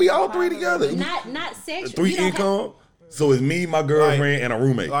Not fuck? We all three everybody. together. not sexual. Three You don't have- income. So it's me, my girlfriend, and a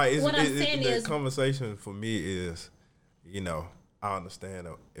roommate. Like, What I'm saying the is- conversation for me is, I understand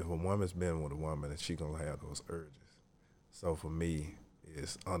if a woman's been with a woman and she gonna have those urges. So for me,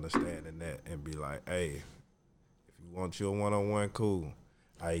 it's understanding that and be like, hey, if you want your one-on-one, cool.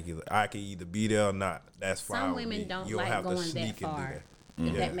 I can either be there or not. That's fine. Some with women me. don't You like have to going that sneak and do far. that.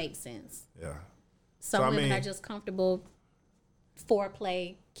 If Yeah. that makes sense. Yeah. Some So, I women mean- are just comfortable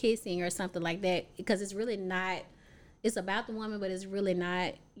foreplay, kissing, or something like that because it's really not. It's about the woman, but it's really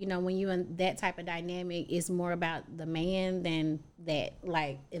not. When you in that type of dynamic, it's more about the man than that.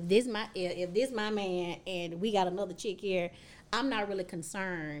 Like if this my man and we got another chick here, I'm not really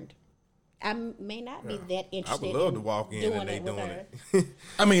concerned. I may not be that I interested. would love in to walk in doing and they with doing her. it.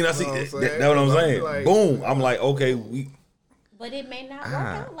 I mean, I see. know what I'm That's saying? what I'm I'll be saying. like- Boom. I'm like, okay, we. But it may not work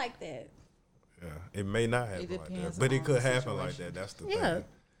Ah. out like that. Yeah. It may not happen like that, depends but it on could the happen like situation. that. That's the Yeah. thing.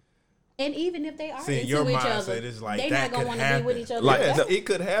 And even if they are See, into your each mindset other, is like, they that not gonna could want to be happen. with each other. Like, That's- It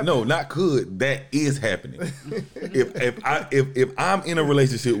could happen. No, not could. That is happening. if I'm in a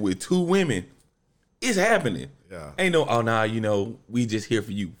relationship with two women, it's happening. Yeah. Ain't no, oh nah, we just here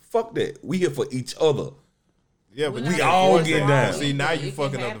for you. Fuck that. We here for each other. Yeah, but We you all force get it. down. See, now you It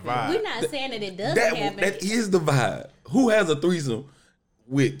can fucking up the happen. vibe. We're not saying that it doesn't happen. That is the vibe. Who has a threesome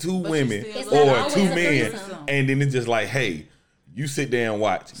with two But you women still It's not or always two a men, threesome. and then it's just like, hey, you sit there and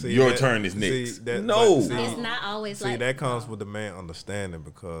watch. See, Your that- turn is see, next. that- No. but see, It's not always See, like that comes with the man understanding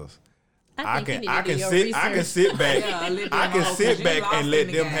because I think you I need to can do your sit I can research. sit back Yeah, let I them can know, 'cause sit you back lost and in let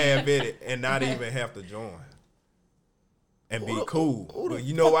the them game. have it and not even have to join. and be cool. But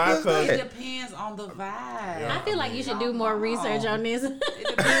you know why? Because It depends on the vibe. I feel like you should do more research on this. It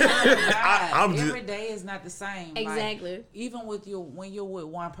depends on the vibe. I'm just- Every day is not the same. Exactly. Like, even with when you're with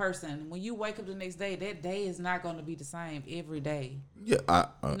one person, when you wake up the next day, that day is not going to be the same every day. Yeah,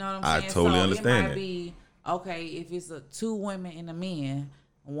 You know what I'm I saying? totally so understand it might that. be okay if it's two women and a man.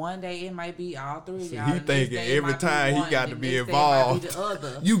 One day it might be all three of See, y'all. he the next thinking day it every might be time he one, got the to be next day it might involved. the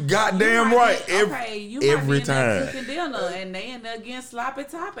other. You goddamn might right. be- okay, you might every be in there time. cooking dinner and they in there getting sloppy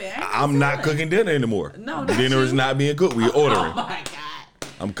toppy. I'm not cooking dinner anymore. No, not dinner is you. not being cooked. We're Oh ordering. my god.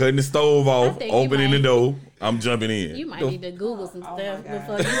 I'm cutting the stove off, think you opening the might- door. I'm jumping in. You might need to Google some Oh stuff my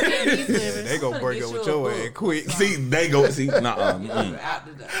God. before you get these women. they gonna Finna break get up you with a your book. ass quick. See, they go. See, nah, Out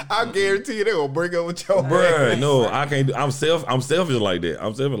the door. I guarantee you they gonna break up with your bruh. ass. No, I can't. I'm selfish like that.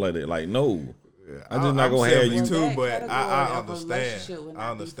 I'm selfish like that. Like no, I'm just not I'm gonna have selfish you. too, That but category I of relationship would understand. not I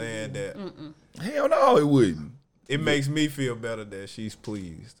be understand that Hell no, it wouldn't. it makes me feel better that she's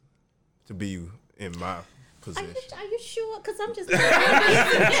pleased to be in my Are position. you sure? Because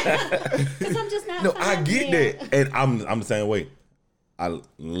I'm just not. No, I fine get there. that, and I'm the same way. I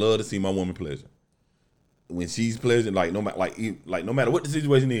love to see my woman pleasure. When she's pleasure, like no matter what the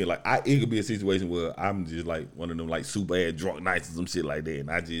situation is, like it could be a situation where I'm just like one of them like super ass drunk nights or some shit like that,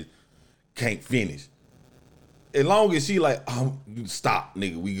 and I just can't finish. As long as she like, you stop,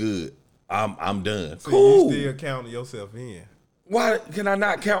 nigga, we good. I'm done. So Cool. you still counting yourself in. Why can I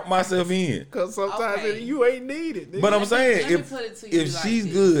not count myself in? Cause sometimes Okay. you ain't needed. nigga. But I'm saying let me put it to you if like she's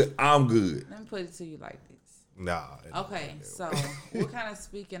this. good, I'm good. Let me put it to you like this. nah. Okay, so we're kind of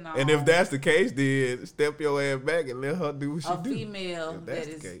speaking on And if that's the case, then step your ass back and let her do what she a do. female If that's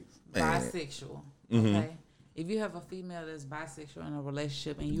that the is case. bisexual. Okay, if you have a female that's bisexual in a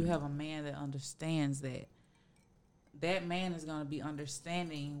relationship and you have a man that understands that, that man is going to be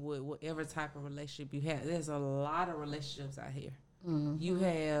understanding with whatever type of relationship you have. There's a lot of relationships out here. You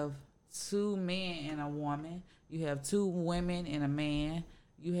have two men and a woman. You have two women and a man.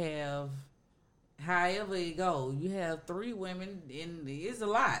 You have however it goes. You have three women, and it's a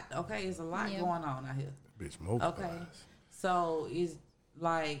lot. Okay, it's a lot Yeah. going on out here. Bitch, multiplies. Okay, so it's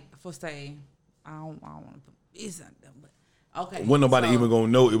like for say, I don't want to put business out there, but okay. When nobody so- even gonna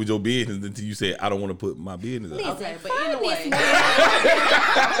know it was your business until you said I don't want to put my business out. Listen, Okay, but find anyway. this man.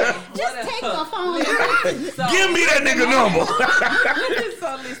 Just Whatever. take my phone. So, Give me that nigga number.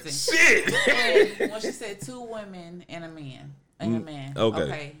 so listen. Shit. When she said two women and a man, and a man.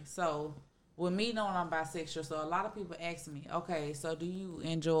 okay. So with me knowing I'm bisexual, so a lot of people ask me, okay, so do you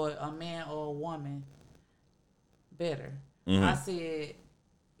enjoy a man or a woman better? I said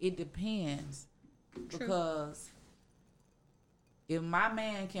it depends because if my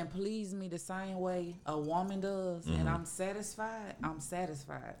man can please me the same way a woman does and I'm satisfied, I'm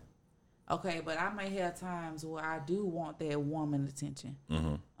satisfied. Okay, but I may have times where I do want that woman attention.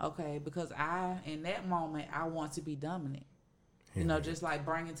 Okay, because in that moment, I want to be dominant. You know, just like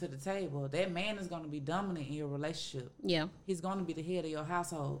bringing to the table. That man is going to be dominant in your relationship. Yeah. He's going to be the head of your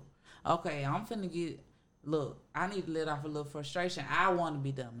household. Okay, I'm finna I need to let off a little frustration. I want to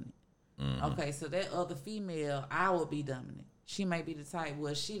be dominant. Okay, so that other female, I will be dominant. She may be the type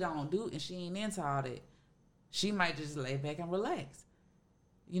where she don't do and she ain't into all that. She might just lay back and relax.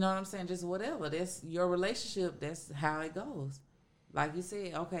 You know what I'm saying? Just whatever. That's your relationship. That's how it goes. Like you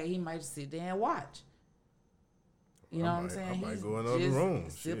said, okay, he might just sit there and watch. You know what I'm saying? I might He's go in the other just room.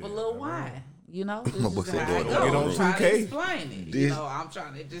 Sip Shit, a little I wine. You know? My boy This is said how go it in the goes. other I'm trying to 2K. explain it. This- You know, I'm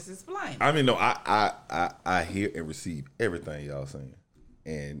trying to just explain it. I mean, no, I hear and receive everything y'all saying,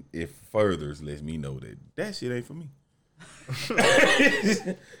 and it furthers lets me know that shit ain't for me.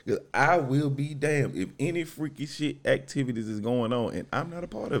 'Cause I will be damned if any freaky shit activities is going on and I'm not a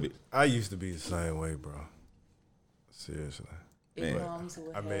part of it. I used to be the same way, bro. Seriously. It Man. comes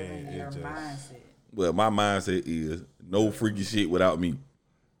with I mean, having it your just- mindset. Well, my mindset is no freaky shit without me.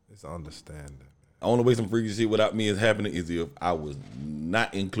 It's understanding. The only way some freaky shit without me is happening is if I was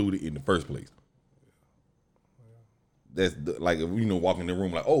not included in the first place. That's like if walk in the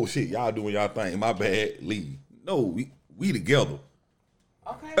room like, oh shit, y'all doing y'all thing, my bad, leave. No, we together.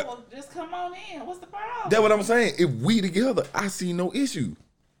 Okay, well, just come on in. What's the problem? That's what I'm saying. If we together, I see no issue.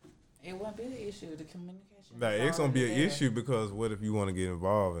 It won't be the issue. The communication. Nah, is it's gonna be an already there. issue because what if you want to get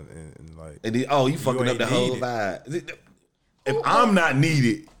involved and like And then, you fucking up ain't the whole needed. vibe. If I'm not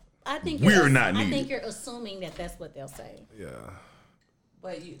needed, I think We're you're- not I needed. think you're assuming that that's what they'll say. yeah.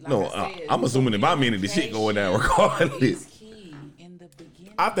 But you, like no, I said, I'm assuming if I'm in it, the shit going down communication regardless. is key in the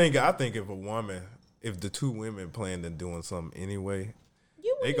beginning. I think if the two women planned on doing something anyway,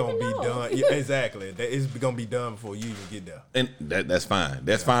 You they wouldn't gonna even be know. done. Yeah, exactly. It's gonna be done before you even get there. And that's fine.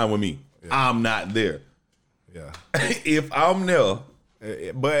 That's fine with me. I'm not there. Yeah. If I'm there,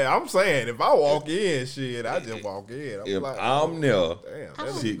 But I'm saying, if I walk in, shit, I just walk in. I'm if like, I'm there, damn,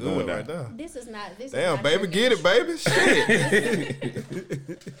 that's shit good going right down. there. This is not. This Damn, is not baby, your get it, baby.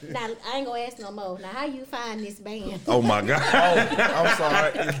 Shit. Now I ain't gonna ask no more. Now how you find this band? Oh my God. I'm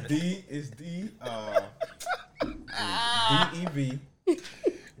sorry. It's DEVYBE.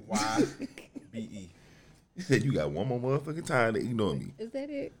 You said you got one more motherfucking time to ignore me. Is that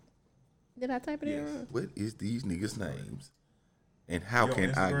it? Did I type it in wrong? What is these niggas' names? And how You on can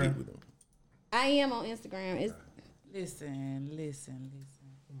I Instagram? get with them? I am on Instagram. It's Listen.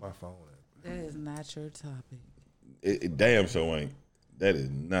 My phone. That is not your topic. It damn sure ain't. That is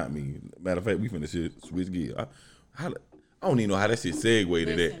not me. Matter of fact, we finna switch gear. I don't even know how that shit segue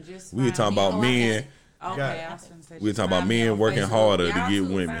to Listen, that. just We were talking find about me. men. Okay, I was finna say. We just talking about find me men on working Facebook. harder to Y'all get too,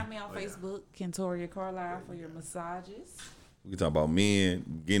 women. Find me on Facebook, Kentoria Carlisle, for your massages. We talking about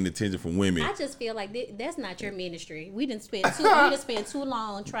men getting attention from women. I just feel like that's not your ministry. We didn't spend too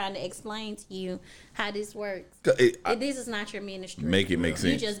long trying to explain to you how this works. This is not your ministry. Make it make You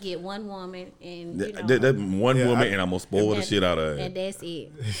sense. just get one woman and you know, That one woman, and I'm gonna spoil the shit out of and her. that's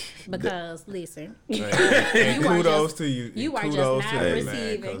it. Because listen, And You are kudos just- to you. you are Kudos just to not that,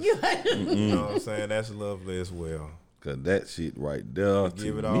 receiving. man, 'cause, You you know what I'm saying? That's lovely as well. Cause that shit right there.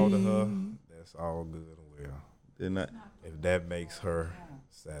 Give to it all to me, her. That's all good and well. they're not- If that makes her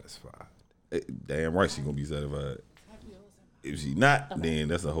satisfied. Damn right she gonna be satisfied. If she not, then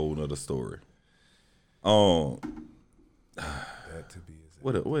that's a whole nother story. That to be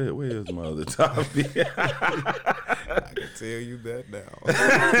exact. Where is my other topic? I can tell you that now.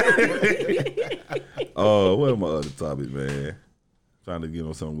 What are my other topics, man? Trying to get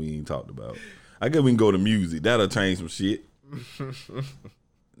on something we ain't talked about. I guess we can go to music. That'll change some shit.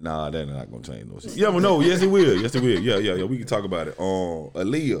 Nah, that's not gonna change no shit. Yeah, but no, yes it will. Yes it will. Yeah. We can talk about it.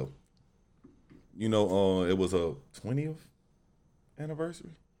 Aaliyah. You know, it was a 20th anniversary.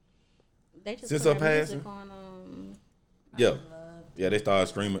 They just Since put her her music passing? on. Yeah. Yeah, they started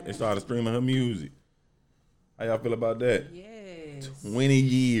streaming. They started streaming her music. How y'all feel about that? Yes. 20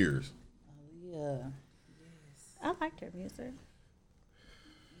 years. Yeah. I liked her music.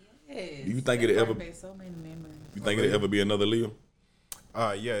 Yes. Do you think That it'll brought ever? back so many memories. You think it'll ever be another Leah?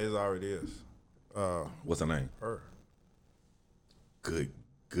 Yeah, it already is. What's her name? Her. Good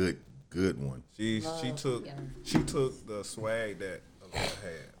one. She took the swag that Aaliyah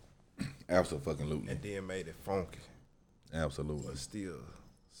had Absolutely. and then made it funky, Absolutely. but still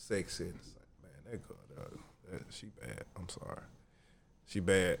sexy. It's like, man, that girl, she bad. I'm sorry, she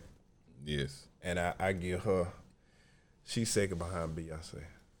bad, Yes. and I give her. She's second behind Beyonce,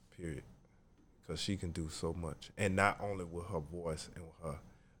 period, because she can do so much, and not only with her voice and with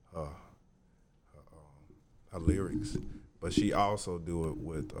her lyrics, but she also do it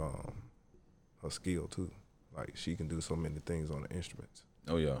with her skill too. Like she can do so many things on the instruments.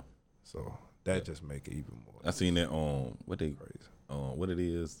 Oh yeah. So that just make it even more I seen that on crazy. what it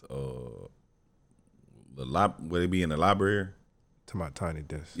is, where they be in the library. To my tiny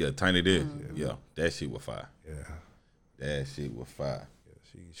desk. Yeah, Tiny Desk. Yeah, that shit was fire. Yeah. That shit was fire.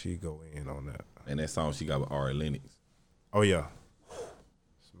 Yeah, she go in on that. And that song she got with Ari Lennox. Oh yeah.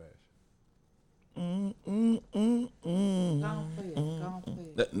 Smash. Go on, play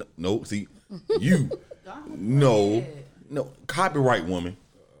it. No, see, you, no, copyright woman.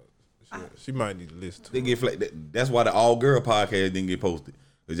 She might need to listen to They it. get flat. That's why the All Girl podcast didn't get posted,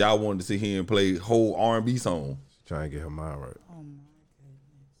 because y'all wanted to sit here and play whole R&B songs. Trying to get her mind right. Oh my goodness.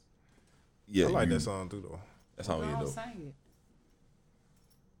 Yeah, I like that song too though. That song Go is on, dope. sing it.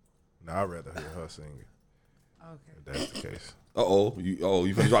 Now I'd rather hear her sing it. Okay. If that's the case.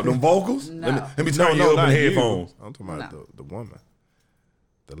 You finna drop them vocals? No. Let me turn you up in not the you. headphones. I'm talking about the woman,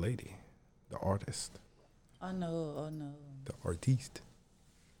 the lady, the artist, Oh no. the artiste.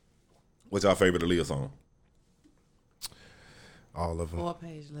 What's your favorite Aaliyah song? All of them.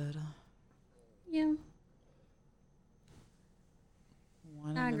 4-page letter. Yeah,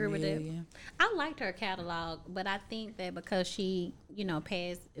 One I in a agree with that. million. I liked her catalog, but I think that because she,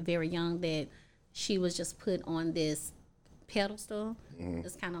 passed very young, that she was just put on this pedestal.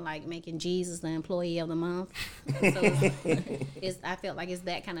 It's kind of like making Jesus the employee of the month. So I felt like it's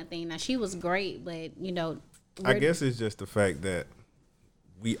that kind of thing. Now she was great, but I guess it's just the fact that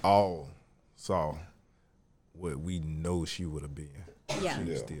we all saw what we know she would have been. Yeah. She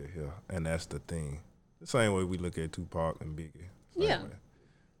was still here, and that's the thing. The same way we look at Tupac and Biggie. Same Yeah. way.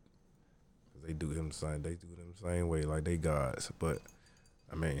 'Cause they do them the same. They do them the same way, like they gods. But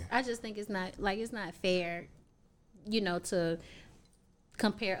I mean, I just think it's not fair, to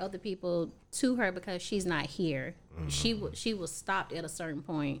compare other people to her because she's not here. She was stopped at a certain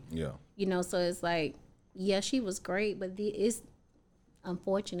point. Yeah. So it's like yeah, she was great, but it's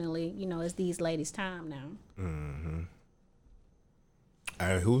unfortunately, it's these ladies' time now.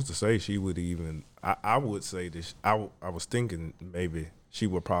 And who's to say she would even? I would say this. I was thinking maybe she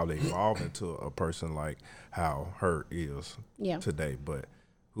would probably evolve into a person like how her is Yeah. today. But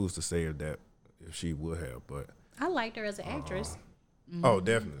who's to say that if she would have? But I liked her as an actress. oh,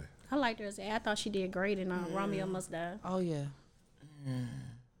 definitely. I liked her I thought she did great in Romeo Must Die. Oh yeah.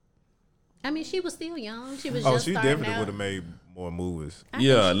 I mean, she was still young. She was Oh, just she starting definitely out. would have made more movies,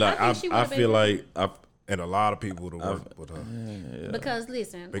 Yeah, think like she I would've feel been- like and a lot of people would have worked with her Because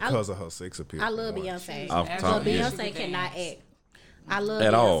listen, because of her sex appeal. I love One. Beyonce. Off But top, But yeah. She Beyonce can cannot dance. act. I love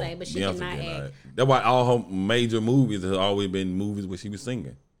At Beyonce, all. but she Beyonce cannot cannot. act. That's why all her major movies have always been movies where she was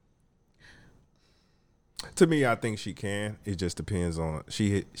singing. To me, I think she can. It just depends on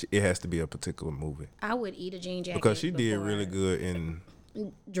it has to be a particular movie I would eat a jean jacket because she did before really good in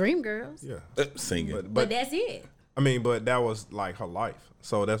Dreamgirls. yeah. Singing. But that's it. I mean, but that was like her life.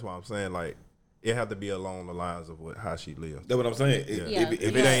 So that's why I'm saying like it had to be along the lines of how she lived. That's what I'm saying. Yeah. If If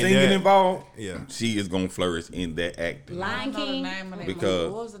it it's ain't singing that- involved, Yeah. she is gonna flourish in that acting. I Lion don't know the King. name of that Because-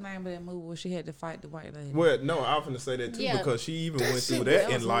 movie. What was the name of that movie where she had to fight the white lady? Well, no, I was gonna say that too Yeah. because she even went through shit- that that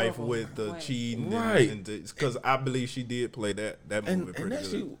in was life horrible. with the Right. cheating, Right. Because I believe she did play that movie And pretty that good.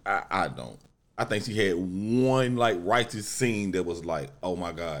 she, I don't. I think she had one like righteous scene that was like, oh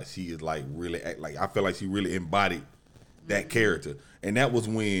my God, she is like really like I feel like she really embodied that character, and that was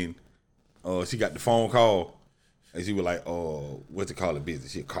when she got the phone call, and she was like, "Oh, what's it called?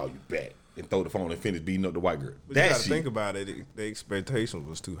 Business? She'll call you back." And throw the phone and finish beating up the white girl. But you That gotta shit. think about it. The expectation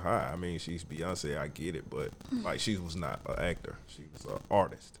was too high. I mean, she's Beyonce. I get it, but like she was not an actor. She was an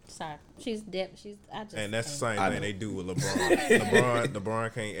artist. Sorry, she's deaf. I just And that's the can't. same I thing know. they do with LeBron.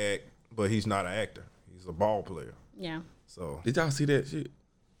 LeBron can't act, but he's not an actor. He's a ball player. Yeah. So Did y'all see that shit?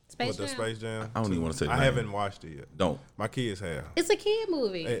 Space with the Jam. Space Jam, I don't even wanna say the I name. haven't watched it yet. Don't. My kids have. It's a kid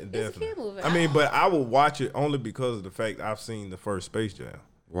movie. It's a Definitely. kid movie. I mean, but I would watch it only because of the fact I've seen the first Space Jam.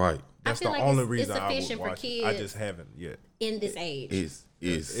 Right. That's feel the like only it's reason I would sufficient for watch it. I kids. just haven't yet. in this age.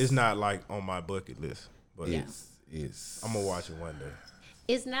 It's not like on my bucket list, but it's I'm gonna watch it one day.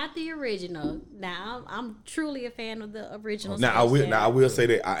 It's not the original. Now, I'm truly a fan of the original. Now Space Jam. I will say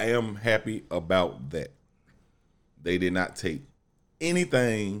that I am happy about that. They did not take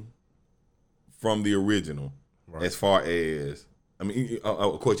anything from the original as far as I mean,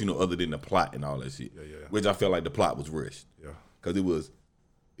 of course, other than the plot and all that shit. Yeah. Which I felt like the plot was rushed. Yeah. Because it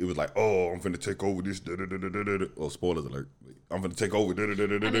was like, oh, I'm finna take over this. Oh, spoilers alert. I'm finna take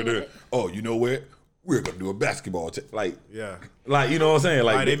over. Oh, you know what? We're gonna do a basketball. Like, Yeah. you know what I'm saying?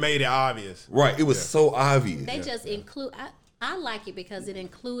 Like they made it obvious. right. It was so obvious. They just include. I like it because it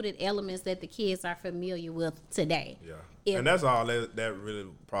included elements that the kids are familiar with today. Yeah. If- And that's all that really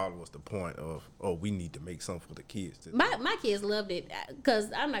probably was the point of, we need to make something for the kids. My kids loved it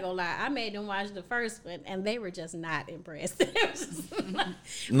because I'm not gonna lie, I made them watch the first one and they were just not impressed. It was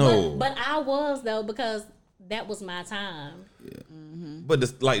just- No. but I was though because that was my time. But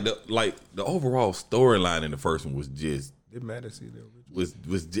the overall storyline in the first one was just It matters to the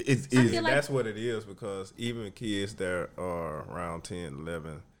original. it's feel like- That's what it is because even kids that are around 10,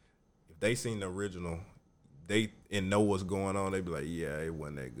 11, if they seen the original, they and know what's going on, they be like, yeah, it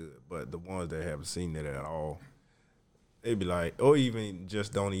wasn't that good. But the ones that haven't seen it at all, they be like, or even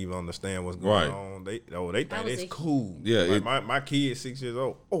just don't even understand what's going Right. on. They think I was it's a- cool. Yeah, Like my kid's 6 years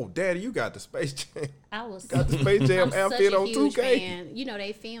old. Oh, Daddy, you got the Space Jam. I was Got the Space Jam I'm such outfit a on huge 2K. fan. You know,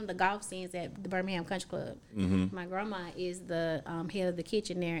 they filmed the golf scenes at the Birmingham Country Club. Mm-hmm. My grandma is the head of the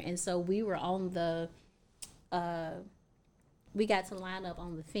kitchen there, and so we were on the. We got to line up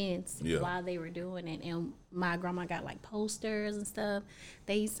on the fence Yeah. while they were doing it, and my grandma got like posters and stuff.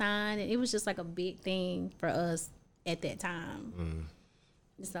 They signed, and it was just like a big thing for us at that time.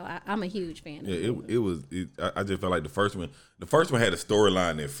 So I'm a huge fan. Yeah, of it. it was. I just felt like the first one had a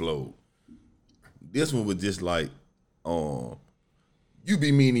storyline that flowed. This one was just like, you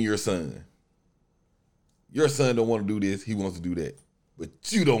be mean to your son. Your son don't want to do this. He wants to do that, but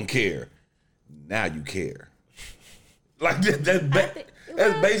you don't care. Now you care. Like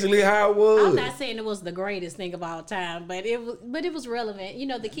that's basically how it was. I'm not saying it was the greatest thing of all time, but it was relevant. You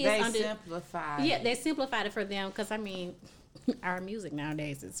know, the kids They simplified. Yeah, they simplified it for them because I mean, our music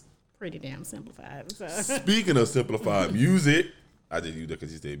nowadays is pretty damn simplified. So. Speaking of simplified music, I just used it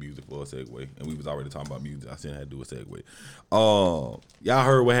because he said music for a segue, and we was already talking about music. I said I had to do a segue. Y'all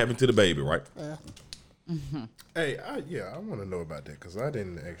heard what happened to the baby, right? Hey, I want to know about that because I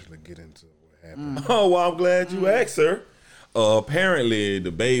didn't actually get into what happened. Oh, well, I'm glad you asked, sir. Apparently,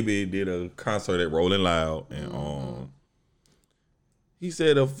 the baby did a concert at Rolling Loud, and he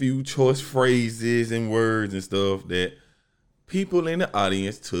said a few choice phrases and words and stuff that people in the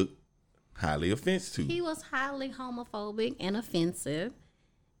audience took highly offense to. He was highly homophobic and offensive,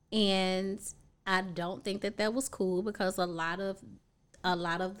 and I don't think that was cool because a lot of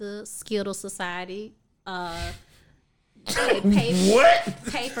the Skittle Society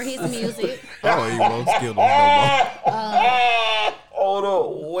pay for his music. I don't even want Skittles no more. Hold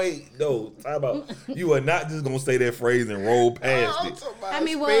on, wait, no, time out. You are not just gonna say that phrase and roll past it. I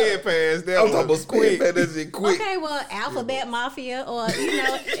mean, Sped past that. I'm talking about was quick. quick. That shit quick. Okay, well, Alphabet Mafia, or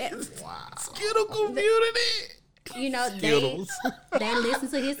Skittle community. Skittles. they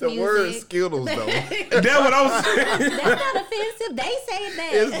listen to his The music. word Skittles though. That's what I'm saying. That's not offensive. They say that.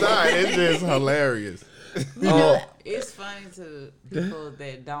 It's not. It's just hilarious. It's funny to people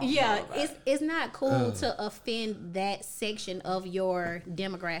that don't. Yeah, know about it's not cool to offend that section of your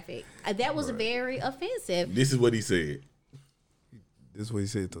demographic. That was very offensive. This is what he said. This is what he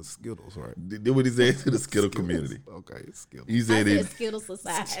said to Skittles, right? This is what he said to the Skittle community. Okay, Skittles. He I said said it. Skittle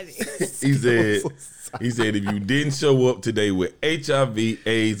Society. He said if you didn't show up today with HIV,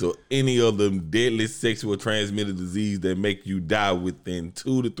 AIDS, or any other deadly sexual transmitted disease that make you die within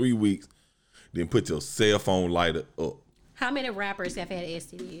 2 to 3 weeks, then put your cell phone lighter up. How many rappers have had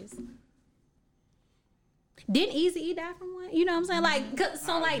STDs? Didn't Eazy-E die from one? You know what I'm saying? Like,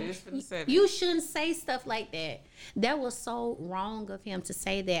 so like, just finna say that. you shouldn't say stuff like that. That was so wrong of him to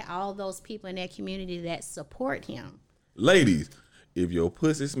say that. All those people in that community that support him. Ladies, if your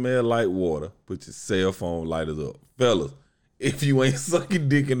pussy smell like water, put your cell phone lighters up. Fellas, if you ain't sucking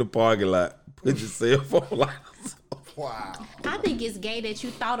dick in the parking lot, put your cell phone lighters up. Wow. I think it's gay that you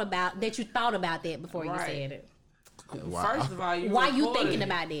thought about that before you Right. said it. First of all, Why you recorded thinking it.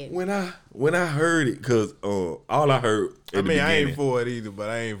 about that? When I heard it, cause all I heard at I the mean, I ain't beginning, for it either, but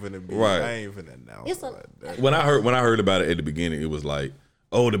I ain't finna be. Right. I ain't finna announce It's a- that. when I heard about it at the beginning, it was like,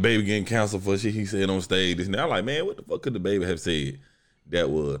 oh, the baby getting canceled for shit he said on stage. This and that. I'm like, man, what the fuck could the baby have said that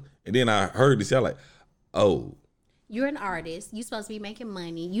was? And then I heard this, I'm like, oh, You're an artist. You supposed to be making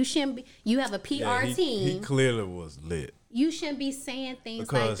money. You shouldn't be. You have a PR Yeah, he team. clearly was lit You shouldn't be saying things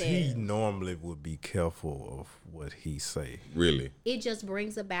because like that. he normally would be careful of what he say. really? It just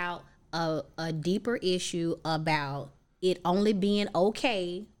brings about a deeper issue about it only being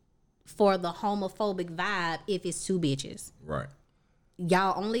okay for the homophobic vibe if it's two bitches. Right.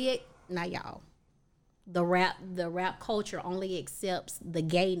 Y'all only not y'all. The rap culture only accepts the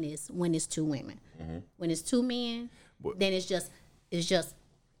gayness when it's two women. When it's two men, then it's just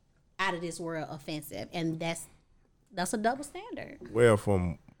out of this world offensive, and that's a double standard. Well,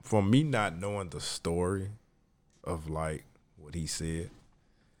 from me not knowing the story of like what he said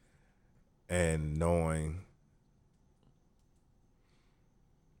and knowing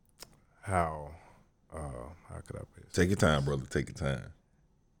how could I put it? Take your time, brother. Take your time.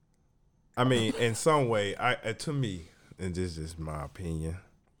 I mean, in some way, to me, and this is just my opinion,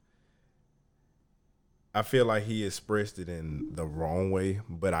 I feel like he expressed it in the wrong way,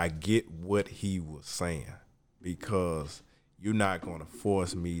 but I get what he was saying because you're not going to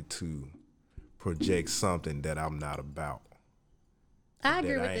force me to project something that I'm not about. I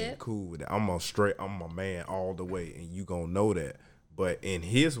agree that with I ain't that. cool with it. I'm a man all the way, and you gonna know that. But in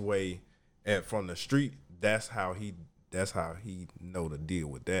his way, and from the street, that's how he know to deal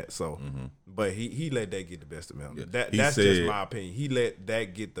with that. So, but he let that get the best of him. Yeah. That's He just said- my opinion. He let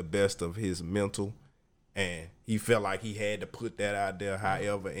that get the best of his mental, and he felt like he had to put that out there.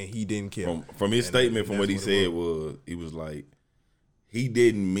 However, and he didn't care. From his And statement, from that's what he it said he was like, he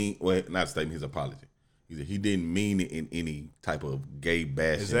didn't mean, well, not a statement, his apology. He said he didn't mean it in any type of gay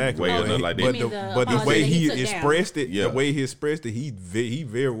bashing Exactly. way or But nothing he- like but that. mean but the apology way that he he took down. expressed it, Yeah. the way he expressed it, he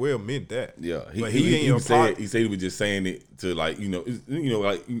very well meant that. Yeah, but he said he was just saying it to like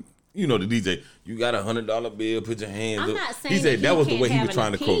like the DJ. You got $100 bill, put your hands I'm up. not saying He said that that he was the can't way he have was an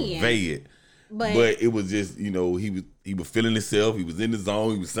trying to opinion, convey it. But it was just he was feeling himself. He was in the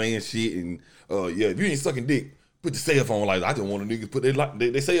zone. He was saying shit and yeah. If you ain't sucking dick, put your cell phone lights. I just want a niggas put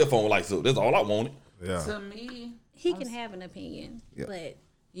their cell phone lights up. That's all I wanted. Yeah. To me, He can have an opinion, Yeah. but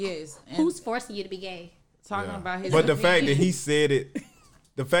yes. And who's forcing you to be gay? talking about his But the fact that opinion, he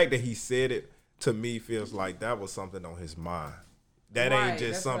said it, to me feels like that was something on his mind. That Right, ain't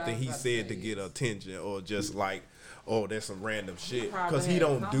just that's what I something was he about to said say, to get yes. attention or just like, oh, that's some random shit. probably Because he had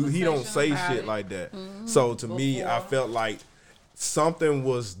don't say conversation about shit it. like that. So to me, I Before. felt like something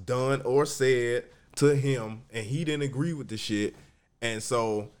was done or said to him, and he didn't agree with the shit. And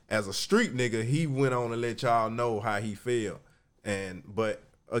so, as a street nigga, he went on to let y'all know how he felt. But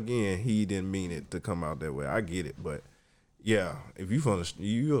again, he didn't mean it to come out that way. I get it, but yeah, if you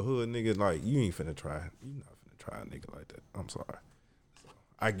a hood nigga, like you ain't finna try. You not finna try a nigga like that. I'm sorry.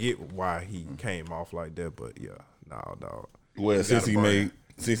 I get why he came off like that, but yeah, no, dog. Well, since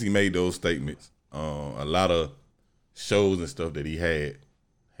he made those statements, a lot of shows and stuff that he had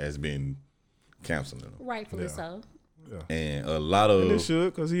has been canceling him. Rightfully so. And a lot of And it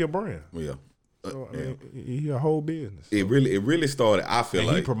should, because he a brand. yeah. So, I mean, he a whole business. It really started. I feel And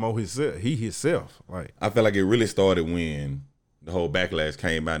like he promote himself. He himself. Like, I feel like it really started when the whole backlash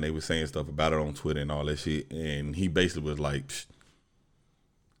came out and they were saying stuff about it on Twitter and all that shit. And he basically was like, Psh,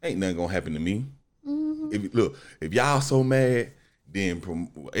 ain't nothing gonna happen to me. If y'all so mad, then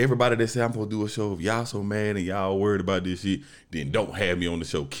everybody that say I'm supposed to do a show, if y'all so mad and y'all worried about this shit, then don't have me on the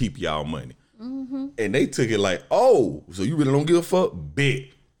show. Keep y'all money. And they took it like, oh, so you really don't give a fuck? Bet.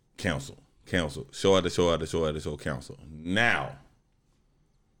 Cancel. Show after show, cancel. Now,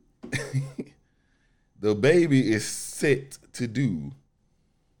 the baby is set to do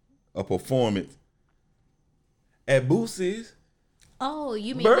a performance at Boosie's Oh,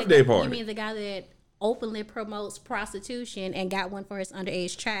 you mean birthday party. You mean the guy that openly promotes prostitution and got one for his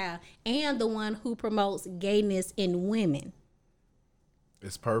underage child, and the one who promotes gayness in women?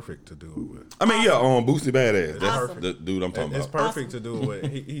 it's perfect to do it with. I mean, yeah, Boosie Badass. That's Awesome. the dude I'm talking It's about. perfect to do it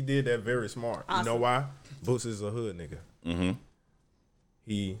with. He did that very smart. You know Awesome. why? Boosie's a hood nigga. Mm-hmm.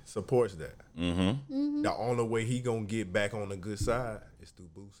 He supports that. Mm-hmm. The only way he gonna get back on the good side is through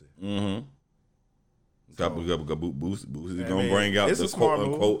Boosie. Mm-hmm. Boosie's I gonna mean, bring out it's the a smart quote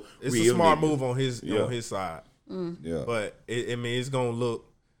move. unquote It's real a smart niggas. move on Yeah. his side. Yeah. But I mean, it's gonna look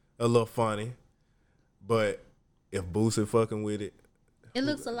a little funny. But if Boosie fucking with it, It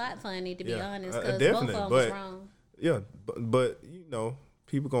looks a lot funny, to be Yeah, honest, because both definitely, of them but- was wrong. yeah. But you know,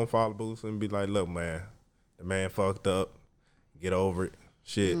 people gonna follow Boosie and be like, "Look, man, the man fucked up. Get over it.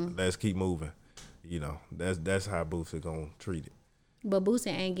 Shit, let's keep moving." You know, that's how Boosie gonna treat it. But Boosie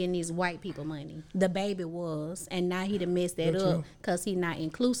ain't getting these white people money. The baby was, and now he done messed that up because he not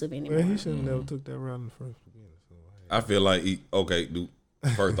inclusive anymore. Man, he should have never took that route in the first beginning. So, I feel like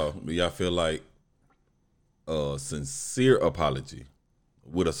first off, do y'all feel like a sincere apology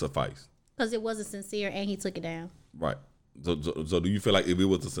would have sufficed? Because it wasn't sincere, and he took it down. Right. So do you feel like if it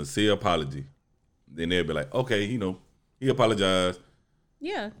was a sincere apology, then they'd be like, okay, he apologized.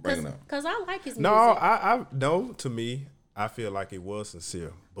 Yeah, Bring it up. because I like his music. no, I no. To me, I feel like it was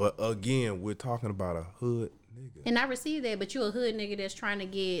sincere. But again, we're talking about a hood nigga. And I receive that, but you a hood nigga that's trying to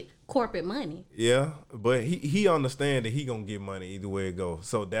get corporate money. Yeah, but he understand that he gonna get money either way it goes.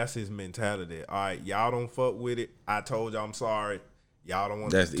 So that's his mentality. All right, y'all don't fuck with it. I told y'all I'm sorry. Y'all don't want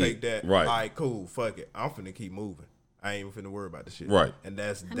to That's take it. that. Right. All right, cool. Fuck it. I'm finna keep moving. I ain't even finna worry about the shit. Right. And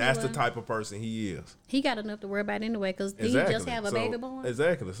that's know the what? type of person he is. He got enough to worry about anyway, because did he just have a So- baby boy?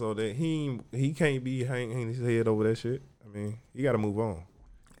 Exactly. So that he can't be hanging his head over that shit. I mean, he got to move on.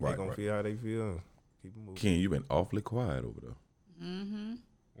 Right, They gonna right. feel how they feel. And keep it moving. Ken, you been awfully quiet over there.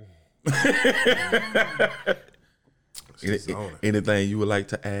 She's on it. Anything you would like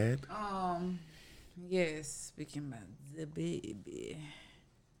to add? Yes, speaking about the baby.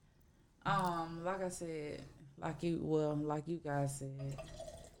 Like I said, like you guys said,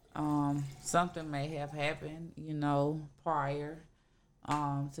 something may have happened, prior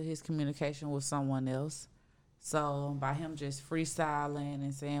to his communication with someone else. So by him just freestyling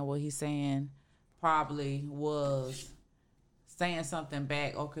and saying what he's saying, probably was saying something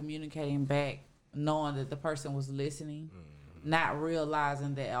back or communicating back, knowing that the person was listening, not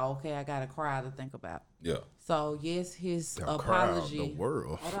realizing that, okay, I got a crowd to think about. Yeah. So yes, his The crowd, apology. the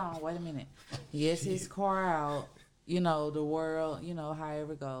world. Hold on, wait a minute. Yes, his crowd, the world,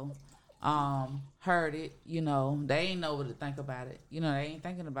 however it go, heard it. They ain't know what to think about it. They ain't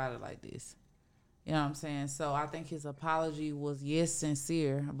thinking about it like this. You know what I'm saying? So I think his apology was, yes,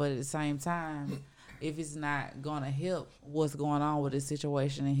 sincere, but at the same time, if it's not gonna help what's going on with his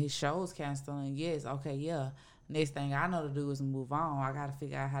situation and his show's canceling, yes, okay, yeah. Next thing I know to do is move on. I gotta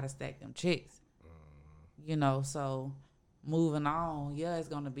figure out how to stack them chicks. So moving on, yeah, it's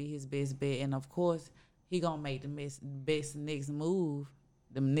gonna be his best bet, and of course, he gonna make the best next move.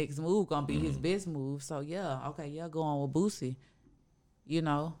 The next move gonna be his best move. So yeah, okay, yeah, go on with Boosie.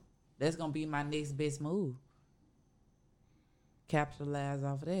 That's gonna be my next best move. Capitalize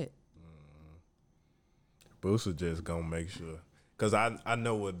off of that. Boosie just gonna make sure, cause I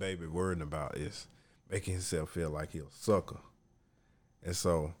know what baby worrying about is making himself feel like he's a sucker, and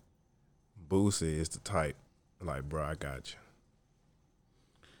so Boosie is the type like, bro, I got you.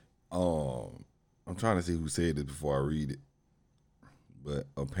 I'm trying to see who said this before I read it, but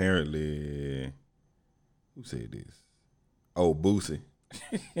apparently, who said this? Oh, Boosie.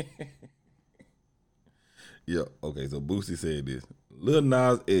 Yeah. Okay. So Boosie said this. Lil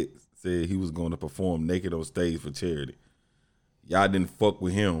Nas X said he was going to perform naked on stage for charity. y'all didn't fuck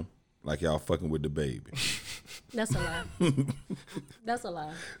with him like y'all fucking with the baby. That's a lie. That's a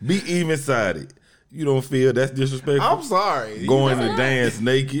lie. Be even-sided. You don't feel that's disrespectful? I'm sorry. Going to dance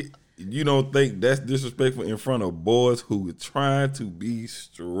naked. You don't think that's disrespectful in front of boys who are trying to be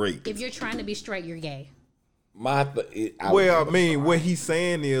straight? If you're trying to be straight, you're gay. Well, I mean, what he's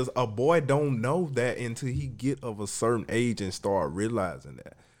saying is a boy don't know that until he get of a certain age and start realizing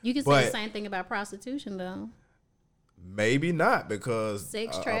that. You can say the same thing about prostitution, though. Maybe not, because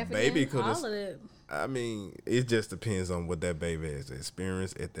Sex a trafficking, baby could all of it. I mean, it just depends on what that baby has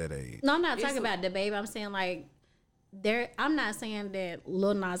experienced at that age. No, I'm not talking about the baby. I'm saying like I'm not saying that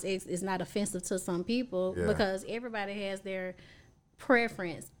Lil Nas X is not offensive to some people because everybody has their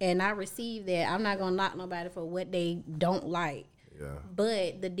preference, and I receive that. I'm not gonna knock nobody for what they don't like. Yeah.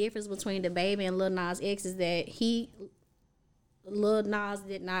 But the difference between the baby and Lil Nas X is that Lil Nas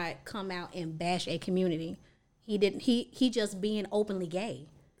did not come out and bash a community. He didn't. He just being openly gay.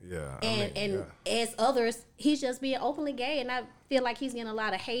 Yeah. And as others, he's just being openly gay, and I feel like he's getting a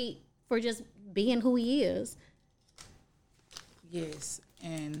lot of hate for just being who he is. Yes,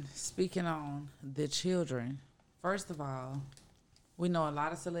 and speaking on the children, first of all, we know a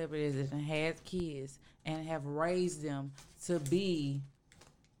lot of celebrities that have kids and have raised them to be,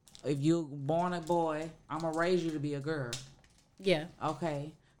 if you're born a boy, I'm going to raise you to be a girl. Yeah.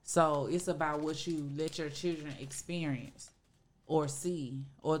 Okay. So it's about what you let your children experience or see,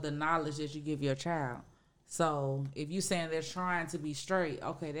 or the knowledge that you give your child. So if you saying they're trying to be straight,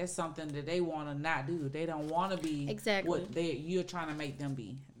 okay, that's something that they want to not do. They don't want to be what you're trying to make them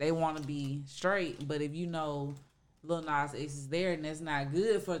be. They want to be straight, but if you know Lil Nas X is there and that's not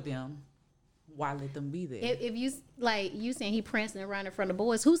good for them, why let them be there? If you like you saying he prancing around in front of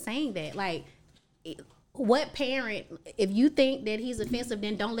boys, who's saying that? Like, what parent? If you think that he's offensive,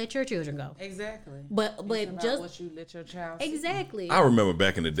 then don't let your children go. Exactly. But just what you let your child exactly. See. I remember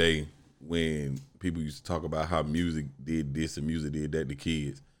back in the day when people used to talk about how music did this and music did that to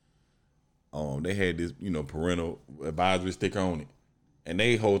kids. They had this, parental advisory sticker on it, and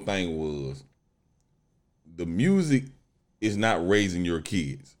their whole thing was the music is not raising your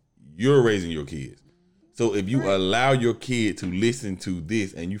kids. You're raising your kids. So if you allow your kid to listen to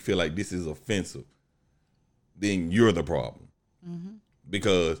this and you feel like this is offensive, then you're the problem. Mm-hmm.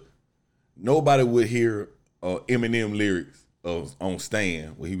 Because nobody would hear Eminem lyrics on Stan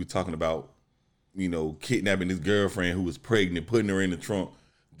where he was talking about, kidnapping his girlfriend who was pregnant, putting her in the trunk,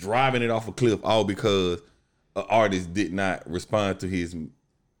 driving it off a cliff, all because an artist did not respond to his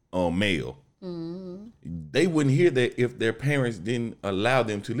mail. Mm-hmm. They wouldn't hear that if their parents didn't allow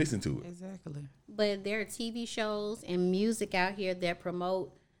them to listen to it. Exactly. But there are TV shows and music out here that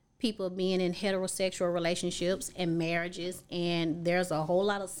promote people being in heterosexual relationships and marriages, and there's a whole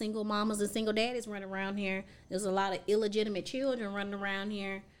lot of single mamas and single daddies running around here. There's a lot of illegitimate children running around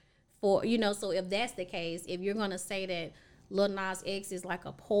here so if that's the case, if you're going to say that Lil Nas X is like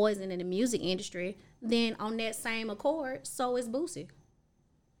a poison in the music industry, then on that same accord, so is Boosie.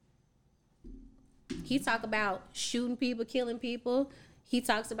 He talk about shooting people, killing people. He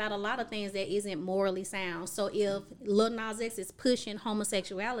talks about a lot of things that isn't morally sound. So if Lil Nas X is pushing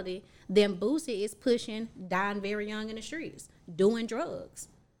homosexuality, then Boosie is pushing dying very young in the streets, doing drugs.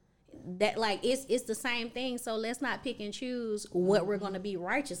 That it's the same thing. So let's not pick and choose what we're going to be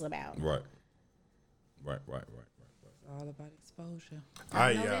righteous about. Right. It's all about exposure.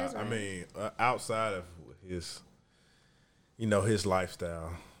 I mean, outside of his, his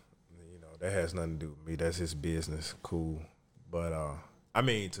lifestyle, that has nothing to do with me. That's his business. Cool. But, I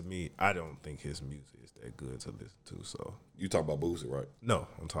mean, to me, I don't think his music is that good to listen to. So you talk about Boosie, right? No,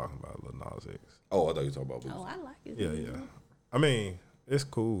 I'm talking about Lil Nas X. Oh, I thought you were talking about Boosie. Oh, I like it. Yeah. I mean, it's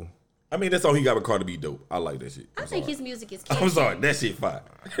cool. I mean, that's all he got with Cardi B dope. I like that shit. I think his music is catchy. I'm sorry, that shit fire.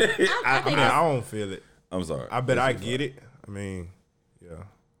 I don't feel it. I'm sorry. I bet I get it. I mean, yeah.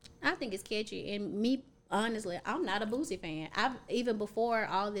 I think it's catchy, and me, honestly, I'm not a Boosie fan. Even before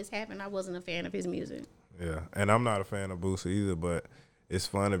all this happened, I wasn't a fan of his music. Yeah, and I'm not a fan of Boosie either, but it's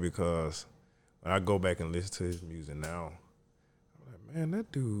funny because when I go back and listen to his music now, I'm like, man, that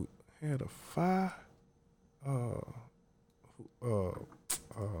dude had a fire. I'm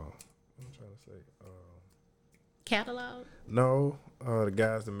trying to say. Catalog? No, the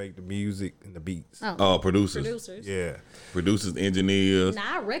guys that make the music and the beats. Producers. Yeah, producers, engineers.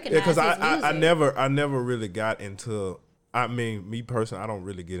 Nah, I recognize because his music. I never really got into. I mean, me personally, I don't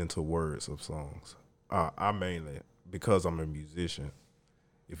really get into words of songs. I mainly, because I'm a musician,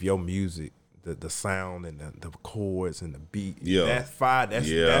 if your music, the sound and the chords and the beat, that's fire.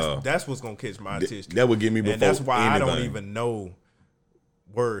 That's what's gonna catch my attention. That would get me before. And that's why anything. I don't even know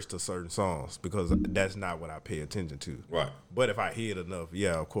words to certain songs because that's not what I pay attention to. Right. But if I hear it enough,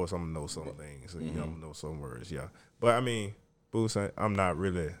 yeah, of course I'm gonna know some things. I'm gonna know some words, yeah. But I mean, Boosie, I'm not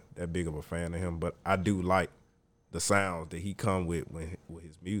really that big of a fan of him, but I do like the sounds that he come with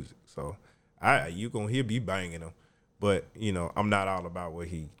his music. So you gonna hear me banging him, but you know I'm not all about what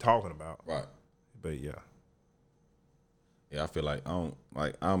he talking about. Right. But yeah. Yeah, I feel like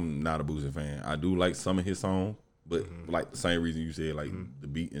I'm not a Boosie fan. I do like some of his songs, but like the same reason you said, like the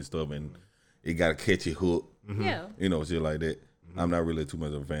beat and stuff, and it got a catchy hook. Yeah. You know, shit like that. I'm not really too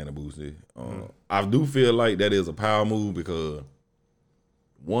much of a fan of Boosie. I do feel like that is a power move because,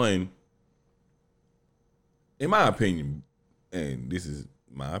 one, in my opinion, and this is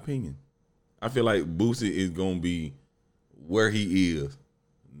my opinion, I feel like Boosie is gonna be where he is,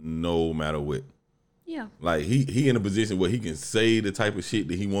 no matter what. Yeah. Like he in a position where he can say the type of shit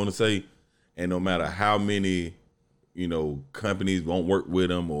that he want to say, and no matter how many, you know, companies won't work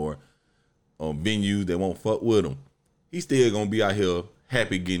with him or venues that won't fuck with him, he's still gonna be out here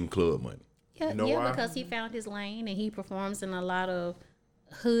happy getting club money. Yeah, You know why? because he found his lane and he performs in a lot of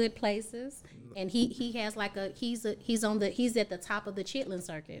hood places, and he has like he's at the top of the chitlin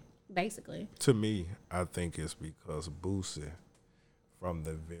circuit, basically. To me, I think it's because Boosie, from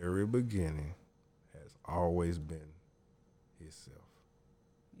the very beginning, has always been himself.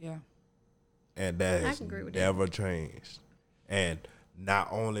 Yeah. And that I has can agree with that. never changed. And not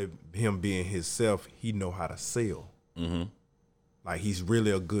only him being himself, he know how to sell. Mm-hmm. Like he's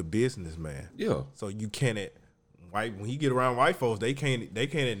really a good businessman. Yeah. So you can't when he get around white folks, they can't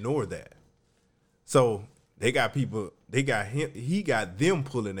ignore that. So he got them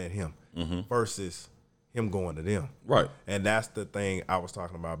pulling at him versus him going to them. Right. And that's the thing I was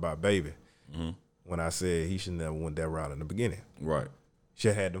talking about Baby. When I said he should never went that route in the beginning. Right.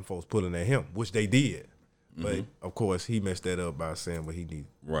 Should had them folks pulling at him, which they did. But of course he messed that up by saying what he needed.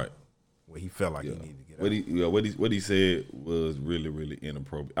 Right. What he felt like he needed to get out. What he said was really, really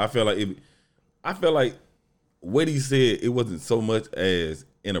inappropriate. I felt like what he said, it wasn't so much as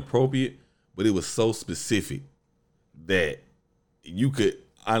inappropriate, but it was so specific that you could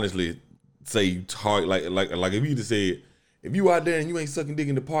honestly say you target like if you just said, if you out there and you ain't sucking dick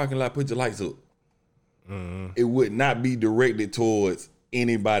in the parking lot, put your lights up. It would not be directed towards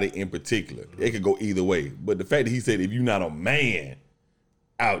anybody in particular. It could go either way. But the fact that he said, if you're not a man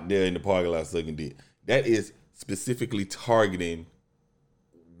out there in the parking lot sucking dick, that is specifically targeting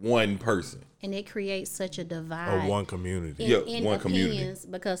one person. And it creates such a divide. Or one community. in one community. opinions,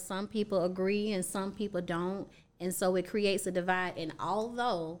 because some people agree and some people don't, and so it creates a divide. And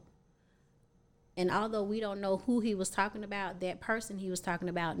although we don't know who he was talking about, that person he was talking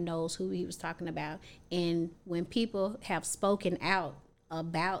about knows who he was talking about. And when people have spoken out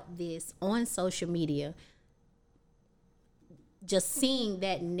about this on social media, just seeing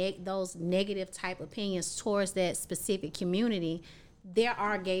that those negative type opinions towards that specific community, there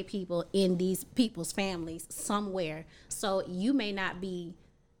are gay people in these people's families somewhere. So you may not be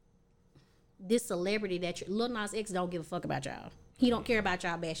this celebrity that Lil Nas X don't give a fuck about y'all. He don't care about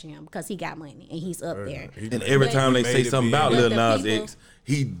y'all bashing him because he got money and he's up there. And every time they say something about Lil Nas X,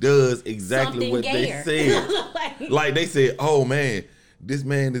 he does exactly what they said. Like they said, oh man, this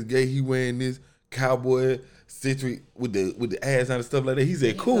man is gay. He wearing this cowboy century with the ass on and stuff like that. He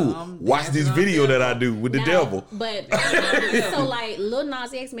said, cool, watch this video that I do with the devil. But so like Lil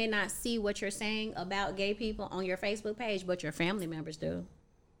Nas X may not see what you're saying about gay people on your Facebook page, but your family members do.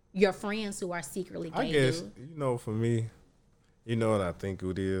 Your friends who are secretly gay I guess, do. for me, you know what I think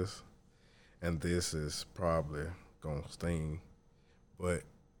it is? And this is probably going to sting. But,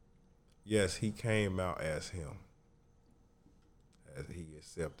 yes, he came out as him. As he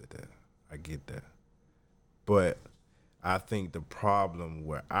accepted that. I get that. But I think the problem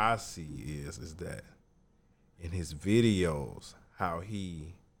where I see is that in his videos, how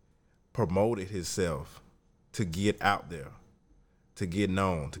he promoted himself to get out there, to get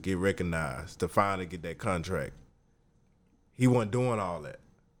known, to get recognized, to finally get that contract. He wasn't doing all that.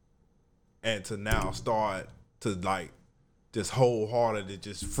 And to now start to like just wholeheartedly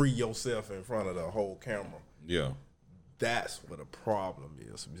just free yourself in front of the whole camera. Yeah. That's what the problem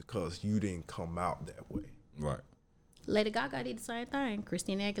is, because you didn't come out that way. Right. Lady Gaga did the same thing.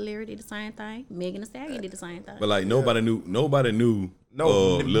 Christina Aguilera did the same thing. Megan Thee Stallion did the same thing. But like nobody knew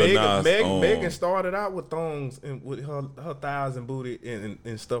No, Lil Nas. Megan started out with thongs and with her thighs and booty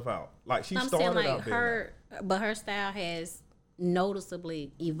and stuff out. Like she I'm started saying out like but her style has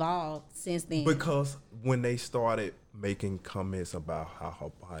noticeably evolved since then. because when they started making comments about how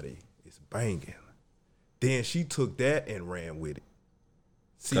her body is banging, then she took that and ran with it.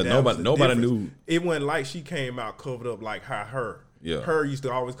 See, Cause that was the nobody difference. knew. It wasn't like she came out covered up like how her. Yeah. Her used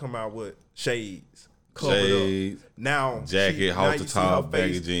to always come out with shades. Covered Shades, up. Now jacket, now halter you see top, her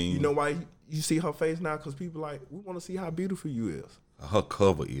baggy face. jeans. You know why you see her face now? Because people like, we want to see how beautiful you is. Her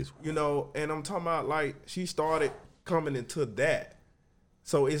cover is. You know, and I'm talking about like she started coming into that.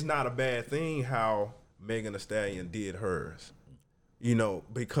 So it's not a bad thing how Megan Thee Stallion did hers. You know,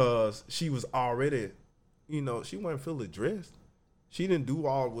 because she was already, you know, she wasn't fully dressed. She didn't do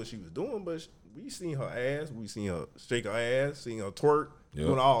all what she was doing, but we seen her ass. We seen her shake her ass, seen her twerk,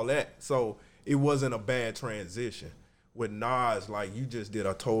 doing all that. So it wasn't a bad transition. With Nas, like, you just did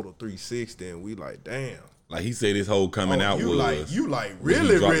a total 360, and we like, damn. Like he said, his whole coming out you was like when he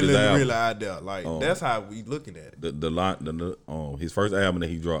really, dropped his really, album. really out there. Like that's how we looking at it. his first album that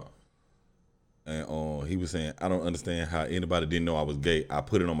he dropped, and he was saying, I don't understand how anybody didn't know I was gay. I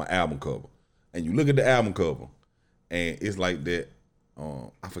put it on my album cover, and you look at the album cover, and it's like that.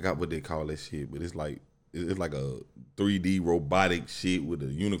 I forgot what they call that shit, but it's like a 3D robotic shit with a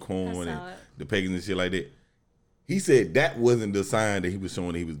unicorn and the pagans and shit like that. He said that wasn't the sign that he was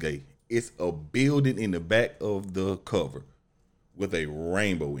showing that he was gay. It's a building in the back of the cover with a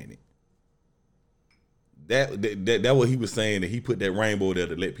rainbow in it. That what he was saying, that he put that rainbow there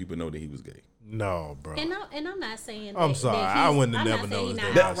to let people know that he was gay. No, bro. And I'm not saying. I'm that, sorry, that I wouldn't have I'm never not saying noticed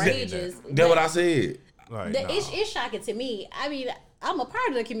he's that. not outrageous. That's what I said. Like, It's shocking to me. I mean, I'm a part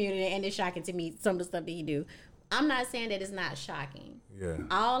of the community, and it's shocking to me some of the stuff that he do. I'm not saying that it's not shocking. Yeah.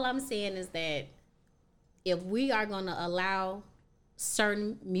 All I'm saying is that if we are going to allow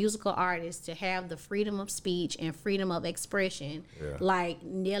certain musical artists to have the freedom of speech and freedom of expression, like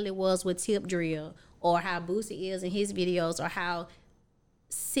Nelly was with Tip Drill, or how Boosie is in his videos, or how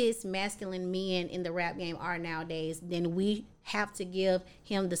cis masculine men in the rap game are nowadays, then we have to give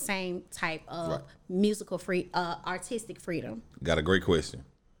him the same type of musical artistic freedom. Got a great question.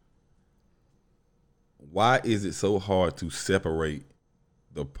 Why is it so hard to separate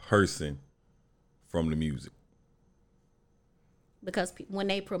the person from the music? Because when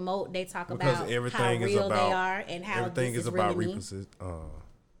they promote, they talk Because about everything how is real about, they are and how everything this is is about really me.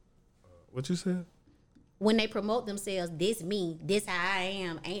 What you said? When they promote themselves, this me, this how I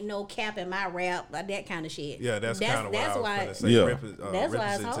am, ain't no cap in my rap, that kind of shit. Yeah, that's kind of what I was why, going to say. Yeah. That's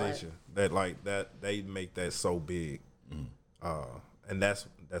why it's hard. Representation. That like that they make that so big, and that's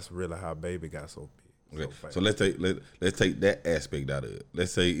really how Baby got so big. Okay. So So let's take that aspect out of it.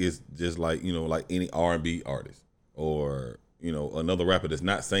 Let's say it's just like, you know, like any R&B artist, or, you know, another rapper that's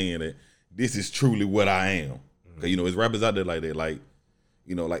not saying that this is truly what I am. Cause, you know, there's rappers out there like that, like,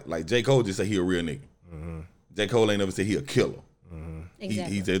 you know, like J. Cole just say he a real nigga. J. Cole ain't never said he a killer.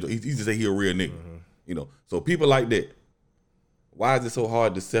 Exactly. He just say he a real nigga. You know, so people like that, why is it so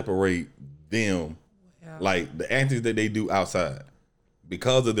hard to separate them, like the antics that they do outside,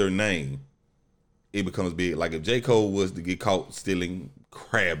 because of their name? It becomes big. Like if J. Cole was to get caught stealing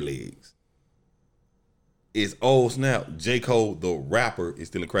crab legs, it's oh snap, J. Cole the rapper is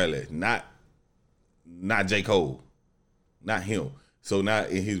stealing crab legs, not J. Cole, not him. So now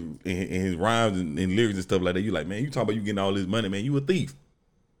in his rhymes and lyrics and stuff like that, you like, man, you talking about you getting all this money, man, you a thief.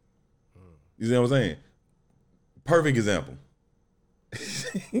 You see what I'm saying? Perfect example.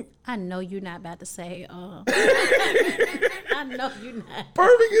 I know you're not about to say, I know you're not.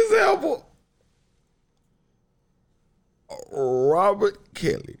 Perfect example. Robert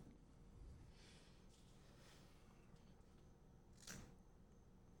Kelly.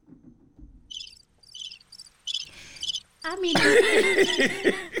 I mean,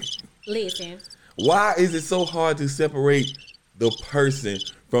 listen. Why is it so hard to separate the person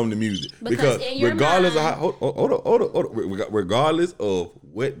from the music? Because in your regardless mind- of how, hold on, regardless of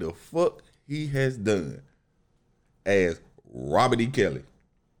what the fuck he has done as Robert E. Kelly,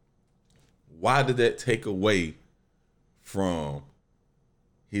 why did that take away from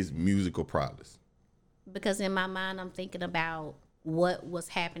his musical prowess? Because in my mind, I'm thinking about what was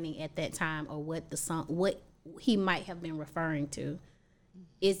happening at that time, or what the song, what he might have been referring to.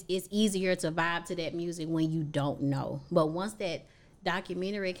 It's easier to vibe to that music when you don't know. But once that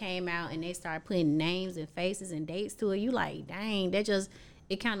documentary came out and they started putting names and faces and dates to it, you like, dang,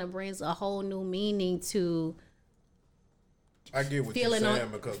 it kind of brings a whole new meaning to I get what feeling you're on-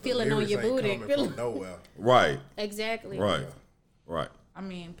 saying, because the feeling on lyrics your ain't booty. coming Feeling- from nowhere. Right, exactly. right. I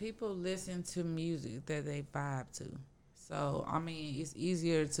mean, people listen to music that they vibe to. So, I mean, it's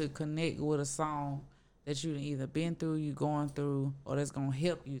easier to connect with a song that you've either been through, you going through, or that's going to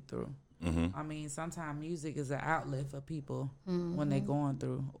help you through. I mean, sometimes music is an outlet for people when they're going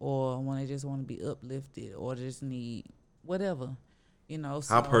through, or when they just want to be uplifted, or just need whatever, you know.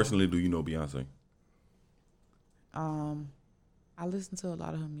 So, How personally do you know Beyonce? I listen to a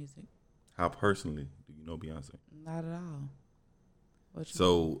lot of her music. How personally do you know Beyonce? Not at all. What you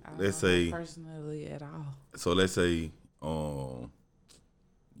So mean? I don't let's know her say, personally at all. so let's say, you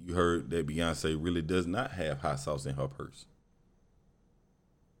heard that Beyonce really does not have hot sauce in her purse.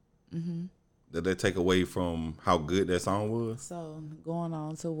 Mm-hmm. Did that take away from how good that song was? So going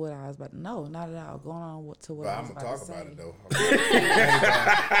on to what I was about. No, not at all. Going on to what But I I'm was gonna about talk to about say. it though. Hold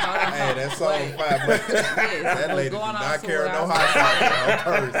Hey, on, that song wait. 5 months. Yes, That but lady did going on not to carry what I no was hot sauce in her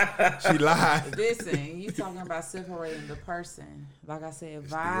purse. She lied. Listen, you talking about separating the person. Like I said,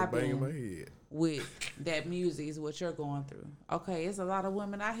 Still banging my vibing head. with that music is what you're going through. Okay, it's a lot of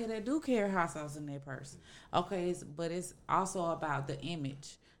women out here that do carry hot sauce in their purse. Okay, but it's also about the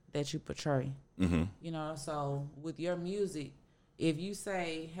image that you portray. Mm-hmm. You know, so with your music, if you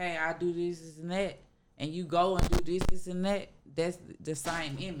say, hey, I do this and that, and you go and do this and that, that's the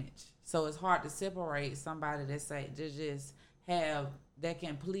same image. So it's hard to separate somebody that say just have that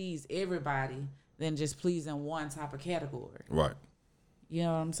can please everybody than just pleasing one type of category. Right. You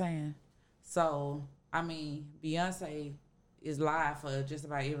know what I'm saying? So I mean, Beyonce is live for just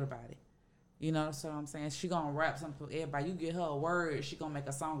about everybody. You know what I'm saying? She gonna rap something for everybody. You get her a word, she gonna make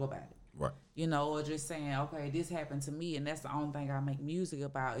a song about it. Right. You know, or just saying, okay, this happened to me, and that's the only thing I make music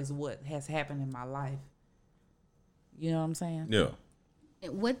about is what has happened in my life. You know what I'm saying? Yeah.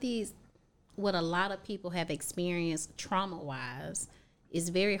 What a lot of people have experienced trauma-wise, it's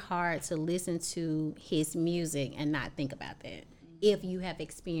very hard to listen to his music and not think about that if you have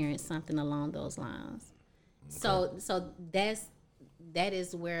experienced something along those lines. Okay. So that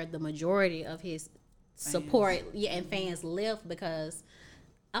is where the majority of his support and fans left, because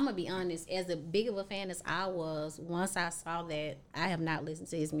I'm gonna be honest, as big of a fan as I was, once I saw that, I have not listened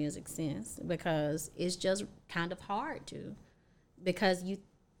to his music since, because it's just kind of hard to, because you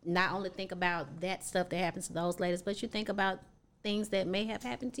not only think about that stuff that happens to those ladies, but you think about things that may have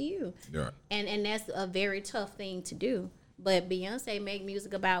happened to you. Yeah. And that's a very tough thing to do. But Beyonce make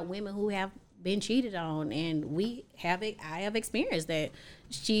music about women who have been cheated on, and I have experienced that.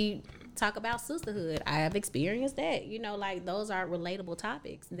 She talk about sisterhood. I have experienced that. You know, like those are relatable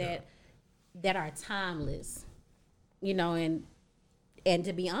topics that are timeless. You know, and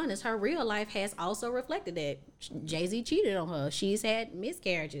to be honest, her real life has also reflected that. Jay-Z cheated on her. She's had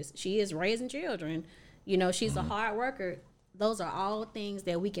miscarriages. She is raising children. You know, she's a hard worker. Those are all things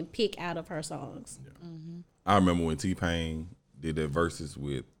that we can pick out of her songs. Yeah. Mm-hmm. I remember when T-Pain did that verses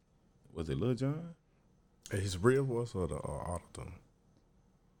with, was it Lil Jon? His real voice or the auto-tune?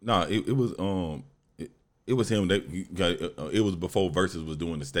 No, it was it was him. That it was before Versus was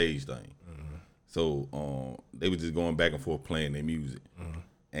doing the stage thing. Mm-hmm. So they were just going back and forth playing their music,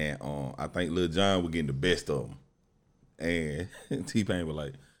 and I think Lil Jon was getting the best of them, and T-Pain was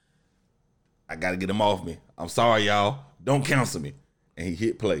like, "I gotta get him off me. I'm sorry, y'all. Don't cancel me." And he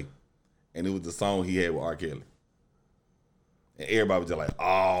hit play, and it was the song he had with R. Kelly. And everybody was just like,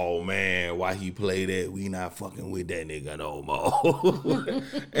 "Oh man, why he play that? We not fucking with that nigga no more."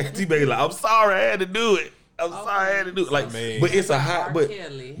 And T-Pain like, "I'm sorry, I had to do it. I'm sorry, I had to do it." Like, but it's a hot, but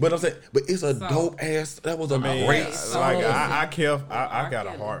I'm saying, but it's a dope ass. That was a great song. Like I got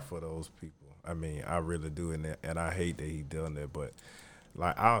a heart for those people. I mean, I really do, and I hate that he done that. But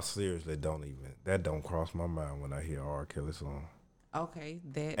like, I seriously that don't cross my mind when I hear R. Kelly song. Okay,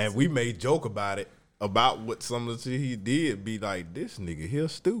 that. And we made joke about it. About what some of the shit he did, be like, this nigga here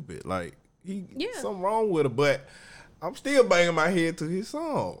stupid. Like, something wrong with it. But I'm still banging my head to his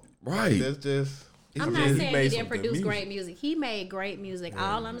song. Right. Like, that's just... I'm not saying he didn't produce great music. He made great music.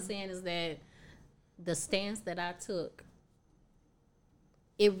 Yeah. All I'm saying is that the stance that I took,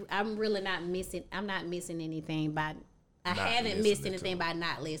 I'm really not missing. I'm not missing anything by... I haven't missed anything by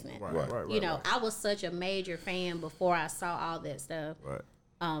not listening. Right. You know, I was such a major fan before I saw all that stuff. Right.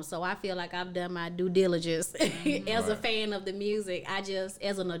 So I feel like I've done my due diligence as a fan of the music. I just,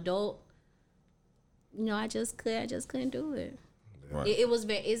 as an adult, you know, I just couldn't do it. Right.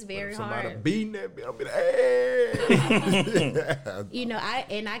 It's very hard. Somebody beating that bitch, I'll be like, hey. You know, I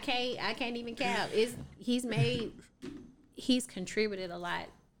can't even cap. He's contributed a lot.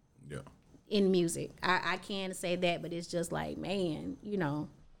 Yeah. In music, I can say that, but it's just like, man, you know,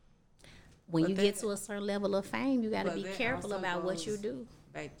 when you get to a certain level of fame, you got to be careful about what you do.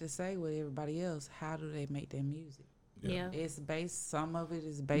 Back to say with everybody else, how do they make their music? Yeah. It's based, some of it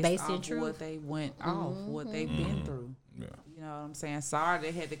is based off what they went off, what they've been through. Yeah. You know what I'm saying? Sorry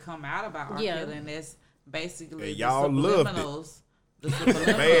they had to come out about R. Kelly, and that's basically and y'all loved it. The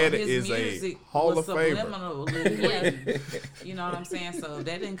subliminal, man his is music a Hall was of Famer. You know what I'm saying? So if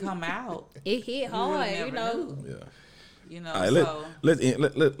that didn't come out, it hit hard, really you know. knew. Yeah. You know, all right, so let's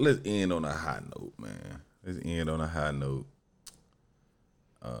end on a high note, man. Let's end on a high note.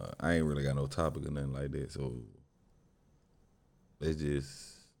 I ain't really got no topic or nothing like that, so let's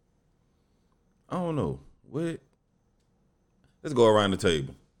just, I don't know. Let's go around the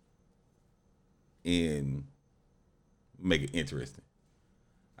table and make it interesting.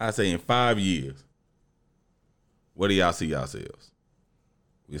 I say in 5 years, where do y'all see yourselves?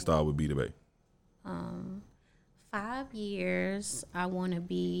 We'll start with B the Bay. 5 years, I want to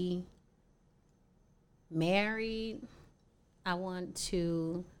be married. I want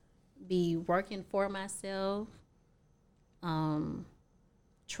to be working for myself,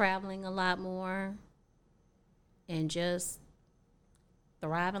 traveling a lot more, and just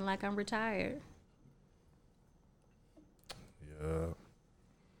thriving like I'm retired. Yeah.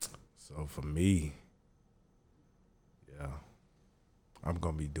 So for me, yeah, I'm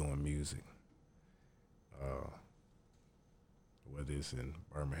gonna be doing music. Whether it's in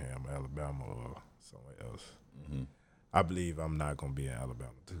Birmingham, Alabama, or somewhere else. Mm-hmm. I believe I'm not gonna be in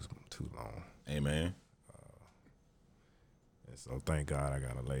Alabama too long. Amen. And so thank God I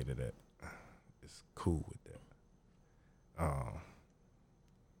got a lady that is cool with that.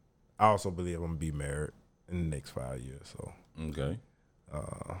 I also believe I'm gonna be married in the next 5 years. So Okay.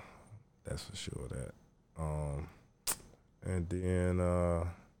 that's for sure that. And then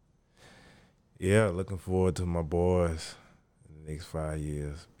yeah, looking forward to my boys in the next 5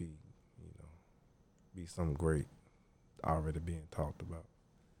 years. Be something great already being talked about.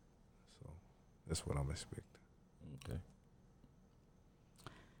 So that's what I'm expecting. Okay.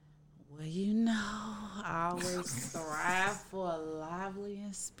 Well, you know, I always strive for a lively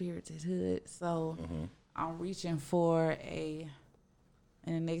and spirited hood. So I'm reaching for in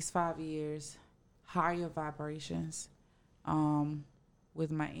the next 5 years, higher vibrations.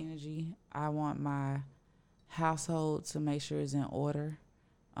 With my energy, I want my household to make sure it's in order.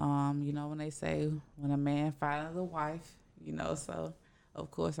 You know, when they say when a man finds a wife, you know, so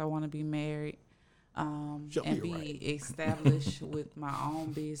of course I want to be married. And be established with my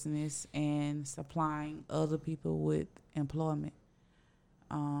own business and supplying other people with employment.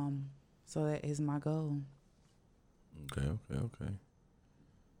 So that is my goal. Okay.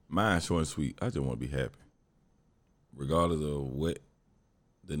 Mine's short and sweet. I just want to be happy. Regardless of what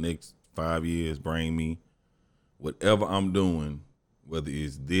the next 5 years bring me, whatever I'm doing, whether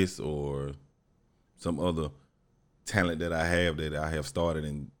it's this or some other talent that I have started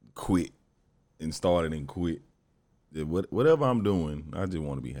and quit. Whatever I'm doing, I just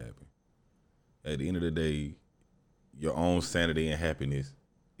want to be happy. At the end of the day, your own sanity and happiness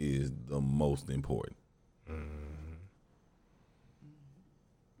is the most important. That's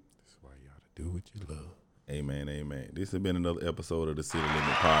why you ought to do what you love. Amen. This has been another episode of the City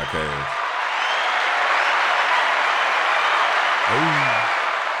Limit Podcast.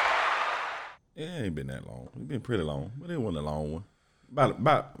 It ain't been that long. It's been pretty long, but it wasn't a long one.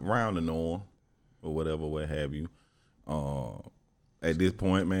 About round the norm or whatever, what have you. At this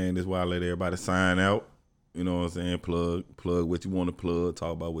point, man, this is why I let everybody sign out. You know what I'm saying? Plug what you want to plug,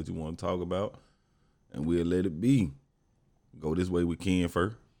 talk about what you want to talk about, and we'll let it be. Go this way with Ken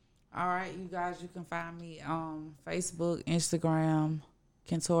first. All right, you guys, you can find me on Facebook, Instagram,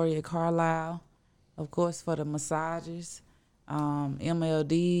 Kentoria Carlisle. Of course, for the massages,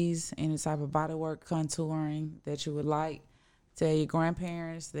 MLDs, any type of bodywork contouring that you would like. Tell your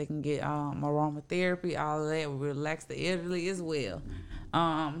grandparents they can get aromatherapy, all of that will relax the elderly as well.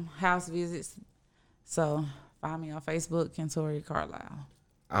 House visits. So find me on Facebook, Kentoria Carlisle.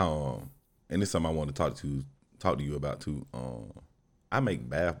 And it's something I want to talk to you about too. I make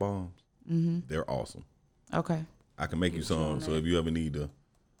bath bombs. Mm-hmm. They're awesome. Okay. I can make you some. So if you ever need to,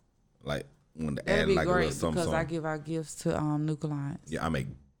 want to That'd add be like great a little something, because I give out gifts to new clients. Yeah, I make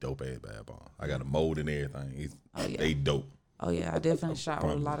dope ass bath bombs. I got a mold and everything. They dope. Oh yeah, I definitely shop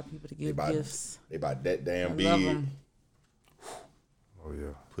with a lot of people to give gifts. They buy that damn big. Love them. Oh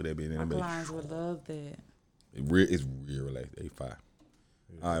yeah. Put that bit in My the clients would love that. It's real relaxed. They fire.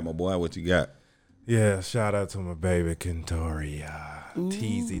 All right, my boy, what you got? Yeah, shout out to my baby Kentoria.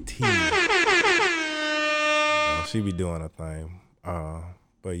 TZT. She be doing her thing.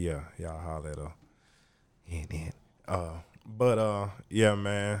 But yeah, y'all holler at her. Yeah,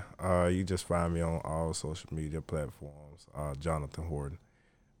 man. You just find me on all social media platforms, Jonathan Horton.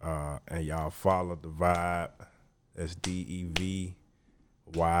 And y'all follow The Vibe. That's DEVYBE.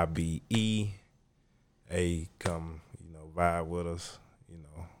 Come, vibe with us. We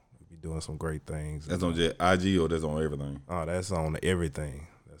be doing some great things. That's on just IG or that's on everything? Oh, that's on everything.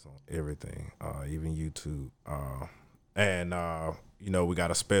 Even YouTube. And we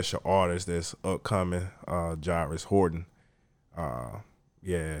got a special artist that's upcoming, Jairus Horton.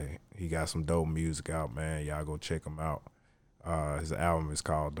 Yeah, he got some dope music out, man. Y'all go check him out. His album is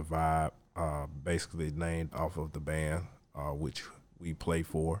called The Vibe, basically named off of the band which we play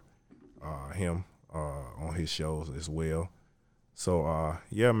for him on his shows as well. So,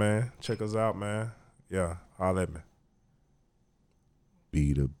 yeah, man, check us out, man. Yeah, holla at me.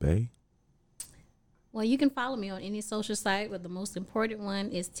 Be the Bay. Well, you can follow me on any social site, but the most important one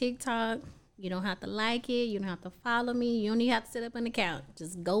is TikTok. You don't have to like it. You don't have to follow me. You don't even have to set up an account.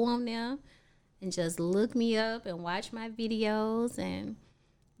 Just go on there and just look me up and watch my videos and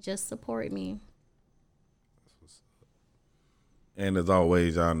just support me. And as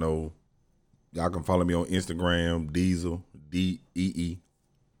always, y'all know, y'all can follow me on Instagram, Diesel, DeeZoul,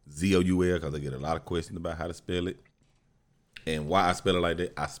 because I get a lot of questions about how to spell it. And why I spell it like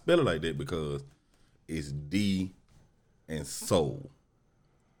that. I spell it like that because it's D and Soul.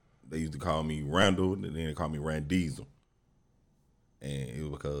 They used to call me Randall, and then they call me Randiesel. And it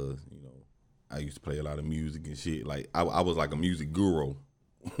was because, you know, I used to play a lot of music and shit. Like I was like a music guru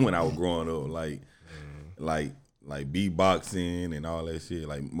when I was growing up. Like beatboxing and all that shit.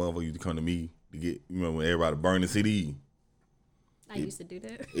 Like motherfuckers used to come to me to get, you know, when everybody burning CD. I used to do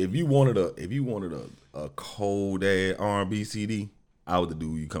that. If you wanted a cold ass R&B CD, I was the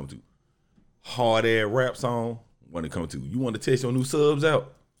dude you come to. Hard ass rap song, want to come to. You want to test your new subs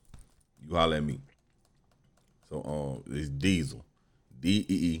out? You holler at me. So it's Diesel,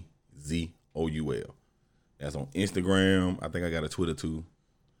 DeeZoul. That's on Instagram. I think I got a Twitter too.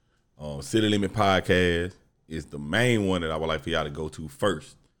 City Limit Podcast is the main one that I would like for y'all to go to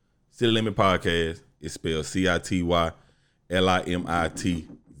first. City Limit Podcast is spelled CITYLIMITZ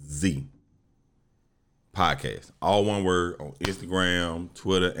Podcast. All one word on Instagram,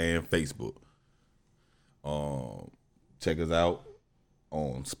 Twitter, and Facebook. Check us out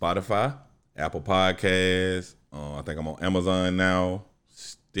on Spotify, Apple Podcasts. I think I'm on Amazon now,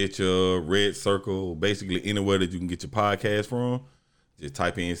 Stitcher, Red Circle, basically anywhere that you can get your podcast from. Just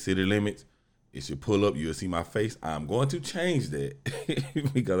type in City Limits. It should pull up. You'll see my face. I'm going to change that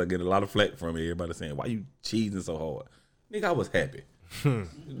because I get a lot of flack from everybody saying, "Why you cheesing so hard?" Nigga, I was happy.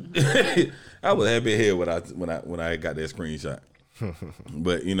 I was happy here when I got that screenshot.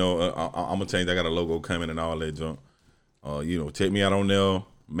 But you know, I'm gonna change. I got a logo coming and all that junk. You know, check me out on there.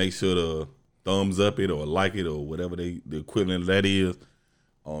 Make sure to thumbs up it or like it or whatever the equivalent of that is.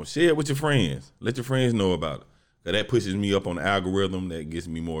 Share it with your friends. Let your friends know about it. Cause that pushes me up on the algorithm. That gets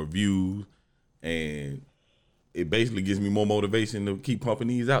me more views, and it basically gives me more motivation to keep pumping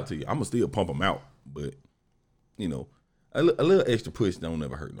these out to you. I'm gonna still pump them out, but you know, a little extra push don't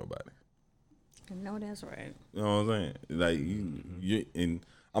ever hurt nobody. No, that's right. You know what I'm saying? Like you and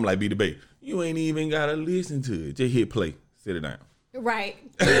I'm like, Be the Bay. You ain't even gotta listen to it. Just hit play. Sit it down. Right.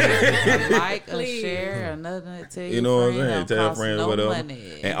 A like, a share, another tell You know what I'm saying? don't Tell cost friends no whatever.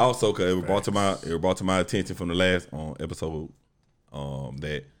 money. And also, cause it was brought to my attention from the last episode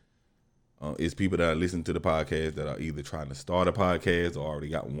that it's people that listen to the podcast that are either trying to start a podcast or already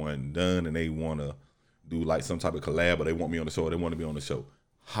got one done and they want to do like some type of collab or they want me on the show or they want to be on the show.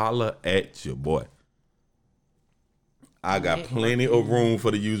 Holla at your boy. I got plenty of room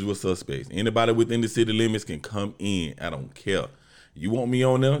for the usual suspects. Anybody within the city limits can come in. I don't care. You want me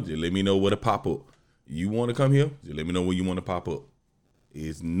on there? Just let me know where to pop up. You want to come here? Just let me know where you want to pop up.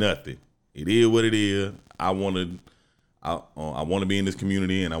 It's nothing. It is what it is. I want to be in this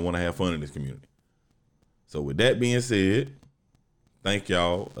community and I want to have fun in this community. So with that being said, thank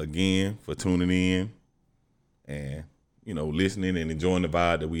y'all again for tuning in and, you know, listening and enjoying the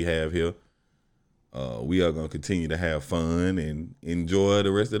vibe that we have here. We are going to continue to have fun and enjoy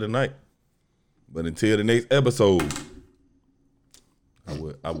the rest of the night. But until the next episode, I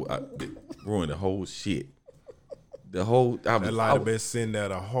ruin the whole shit. That light have been sitting there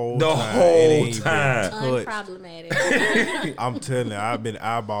the whole time. Unproblematic. I'm telling you, I've been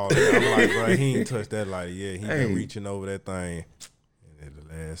eyeballing it. I'm like, bro, he ain't touched that light yet. He been reaching over that thing. And at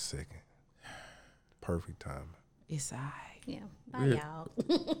the last second. Perfect time. It's all right. Yeah. Bye, y'all.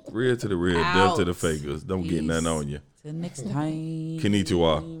 Real to the real, death to the fakers. Don't get nothing on you. Till next time.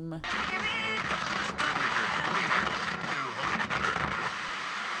 Konnichiwa.